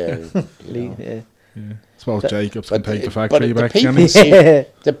down there. You know. Yeah. I suppose Jacobs can take the but factory back. people Can he?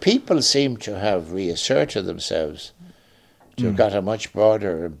 the people seem to have reasserted themselves to have got a much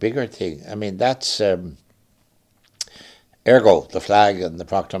broader and bigger thing. I mean, that's ergo the flag and the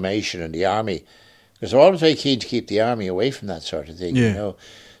proclamation and the army, because they're always very keen to keep the army away from that sort of thing. Yeah. You know,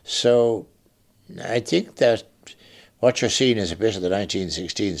 so I think that what you're seeing is a bit of the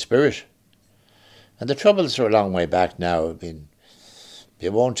 1916 spirit, and the troubles are a long way back now. I mean,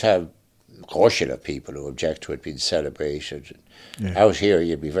 you won't have. Of course, you'll have people who object to it being celebrated. Yeah. Out here,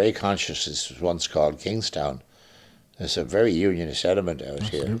 you'd be very conscious. This was once called Kingstown. There's a very unionist element out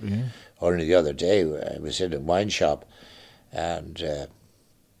Absolutely, here. yeah. Only the other day, I was in a wine shop, and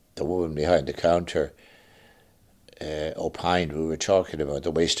the woman behind the counter opined. We were talking about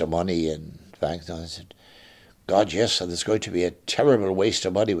the waste of money in banks. And I said, God, yes, and there's going to be a terrible waste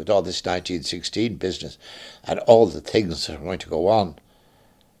of money with all this 1916 business and all the things that are going to go on.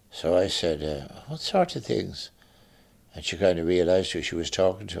 So I said, what sort of things? And she kind of realised who she was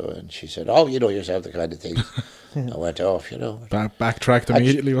talking to, and she said, oh, you know yourself, the kind of things. I went off, you know. Backtracked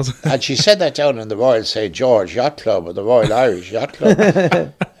immediately, was it? And she said that down in the Royal St. George Yacht Club or the Royal Irish Yacht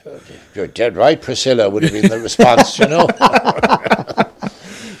Club. You're dead right, Priscilla, would have been the response, you know.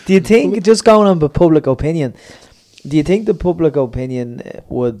 Do you think, just going on with public opinion, do you think the public opinion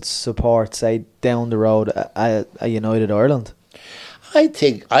would support, say, down the road, a United Ireland? I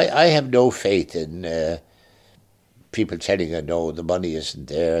think I have no faith in people telling you no, the money isn't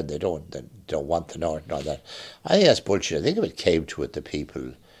there, and they don't want the North and all that. I think that's bullshit. I think if it came to it, the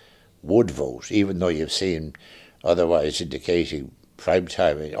people would vote, even though you've seen otherwise indicating prime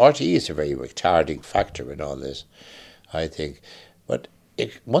time. I mean, RTE is a very retarding factor in all this, I think. But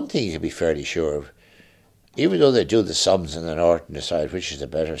one thing you can be fairly sure of, even though they do the sums in the North and decide which is the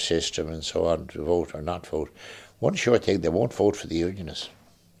better system and so on, to vote or not vote, one sure thing, they won't vote for the Unionists.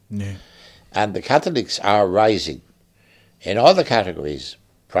 Yeah. And the Catholics are rising in all the categories,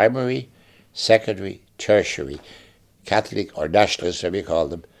 primary, secondary, tertiary, Catholic or nationalists, whatever you call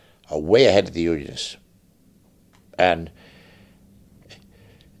them, are way ahead of the Unionists. And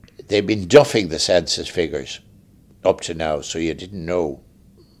they've been duffing the census figures up to now, so you didn't know.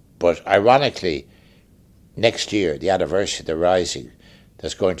 But ironically, next year, the anniversary of the rising,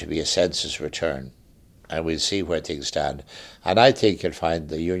 there's going to be a census return, and we'll see where things stand. And I think you'll find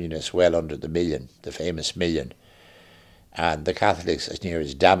the Unionists well under the million, the famous million, and the Catholics as near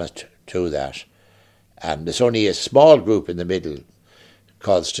as damn it to that. And there's only a small group in the middle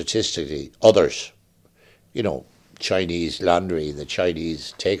called statistically others, you know, Chinese laundry, the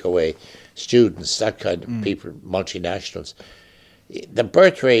Chinese takeaway, students, that kind of people, multinationals. The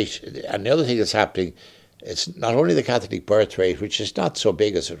birth rate, and the other thing that's happening, it's not only the Catholic birth rate, which is not so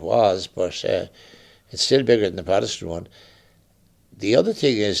big as it was, but it's still bigger than the Protestant one. The other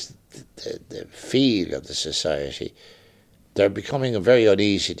thing is the feel of the society. They're becoming very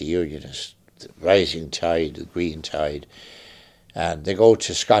uneasy, the Unionists, the rising tide, the green tide, and they go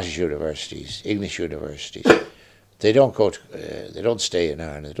to Scottish universities, English universities. They don't go to, they don't stay in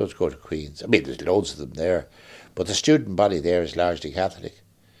Ireland. They don't go to Queen's. I mean, there's loads of them there, but the student body there is largely Catholic.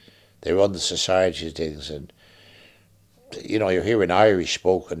 They run the societies things, and you know, you're hearing Irish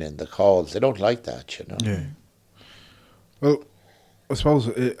spoken in the calls. They don't like that, you know. Yeah. Well, I suppose,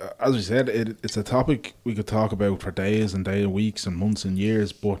 as we said, it's a topic we could talk about for days and days, weeks and months and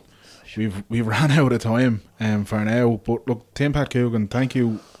years, but we've ran out of time for now. But look, Tim Pat Coogan, thank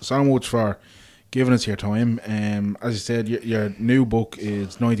you so much for giving us your time. As you said, your new book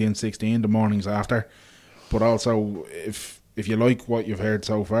is 1916, The Mornings After. But also, if you like what you've heard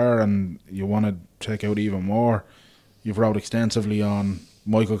so far and you want to check out even more, you've wrote extensively on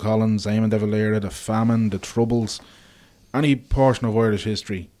Michael Collins, Eamon de Valera, the famine, the Troubles, any portion of Irish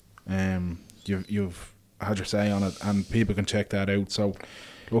history. You've had your say on it, and people can check that out. So,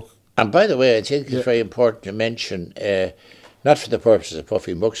 look. And by the way, I think it's very important to mention, not for the purposes of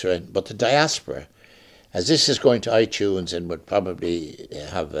puffing books or anything, but the diaspora. As this is going to iTunes and would probably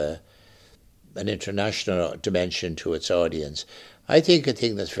have an international dimension to its audience, I think a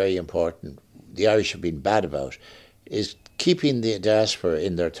thing that's very important, the Irish have been bad about, is keeping the diaspora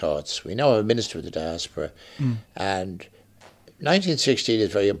in their thoughts. We now have a minister of the diaspora, and 1916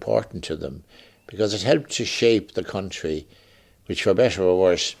 is very important to them because it helped to shape the country, which for better or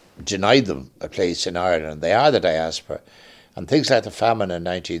worse denied them a place in Ireland. They are the diaspora, and things like the famine in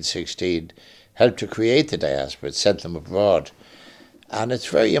 1916 helped to create the diaspora. It sent them abroad, and it's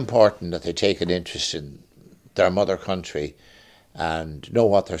very important that they take an interest in their mother country and know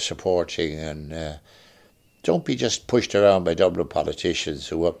what they're supporting, and don't be just pushed around by Dublin politicians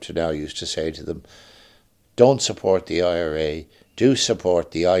who up to now used to say to them, don't support the IRA, do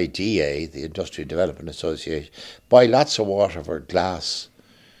support the IDA, the Industrial Development Association, buy lots of Waterford glass,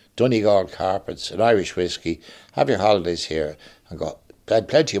 Donegal carpets, and Irish whiskey, have your holidays here, and go, had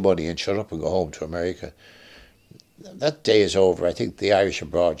plenty of money and shut up and go home to America. That day is over. I think the Irish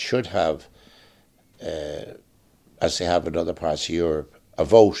abroad should have, as they have in other parts of Europe, a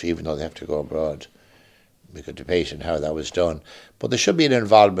vote, even though they have to go abroad. We could debate on how that was done. But there should be an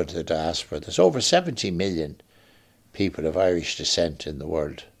involvement of the diaspora. There's over 70 million people of Irish descent in the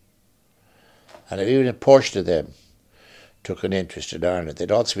world. And if even a portion of them took an interest in Ireland,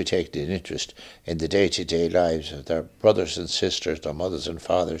 they'd also be taking an interest in the day-to-day lives of their brothers and sisters, their mothers and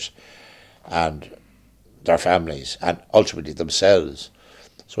fathers, and their families, and ultimately themselves.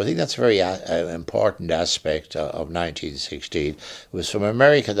 So I think that's a very important aspect of 1916. It was from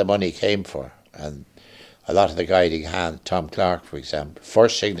America the money came for, and a lot of the guiding hand, Tom Clark, for example,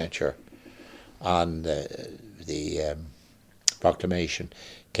 first signature on the proclamation,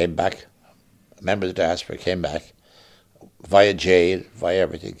 came back, a member of the diaspora came back, via jail, via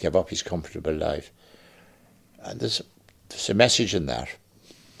everything, gave up his comfortable life. And there's a message in that.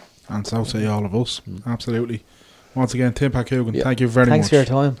 And so say all of us, absolutely. Once again, Tim Pat Coogan, thank you very much. Thanks for your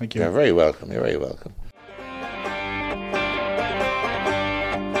time. Thank you. You're very welcome, you're very welcome.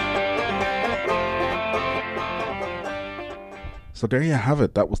 So there you have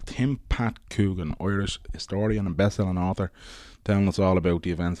it. That was Tim Pat Coogan, Irish historian and best-selling author, telling us all about the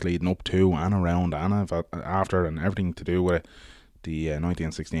events leading up to and around and after and everything to do with the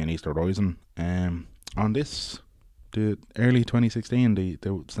 1916 Easter Rising. On this, the early 2016,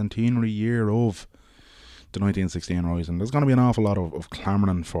 the centenary year of the 1916 Rising, there's going to be an awful lot of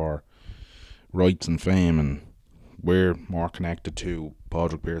clamouring for rights and fame, and we're more connected to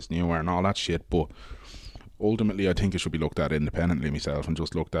Padraig Pearse Newer and all that shit, but ultimately I think it should be looked at independently myself and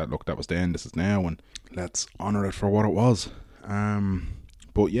just look, that was then, this is now, and let's honour it for what it was.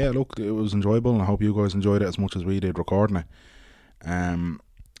 But yeah, look, it was enjoyable, and I hope you guys enjoyed it as much as we did recording it.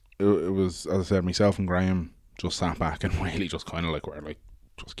 It was, as I said, myself and Graham just sat back and really just kind of we're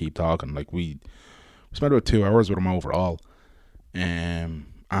just keep talking. We spent about 2 hours with him overall, and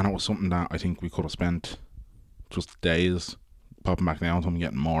it was something that I think we could have spent just days popping back down to him,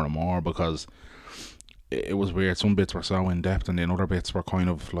 getting more and more, because it was weird. Some bits were so in depth, and then other bits were kind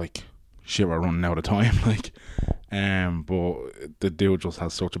of shit, we're running out of time. But the dude just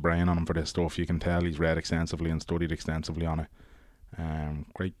has such a brain on him for this stuff. You can tell he's read extensively and studied extensively on it.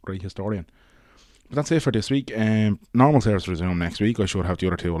 Great historian. But that's it for this week. Normal service resume next week. I should have the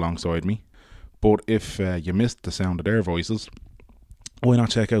other two alongside me. But if you missed the sound of their voices, why not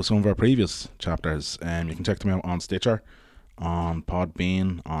check out some of our previous chapters? You can check them out on Stitcher, on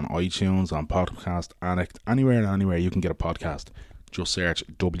Podbean, on iTunes, on Podcast Addict, anywhere you can get a podcast. Just search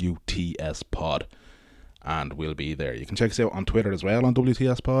WTS Pod and we'll be there. You can check us out on Twitter as well on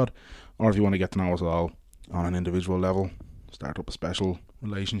WTS Pod, or if you want to get to know us all on an individual level, start up a special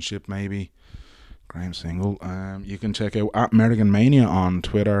relationship maybe, Graham's single, you can check out at Merrigan Mania on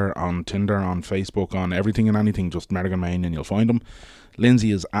Twitter, on Tinder, on Facebook, on everything and anything, just Merrigan Mania and you'll find them.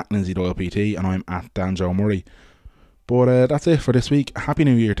 Lindsay is at Lindsay Doyle PT and I'm at Dan Joe Murray. But that's it for this week. Happy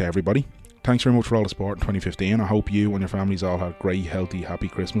New Year to everybody. Thanks very much for all the support in 2015. I hope you and your families all had great, healthy, happy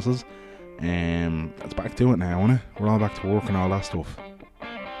Christmases. It's back to it now, isn't it? We're all back to work and all that stuff.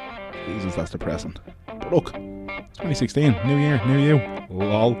 Jesus, that's depressing. But look, it's 2016, new year, new you.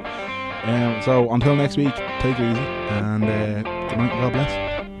 Lol. So until next week, take it easy and good night, God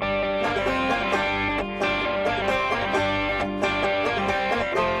bless.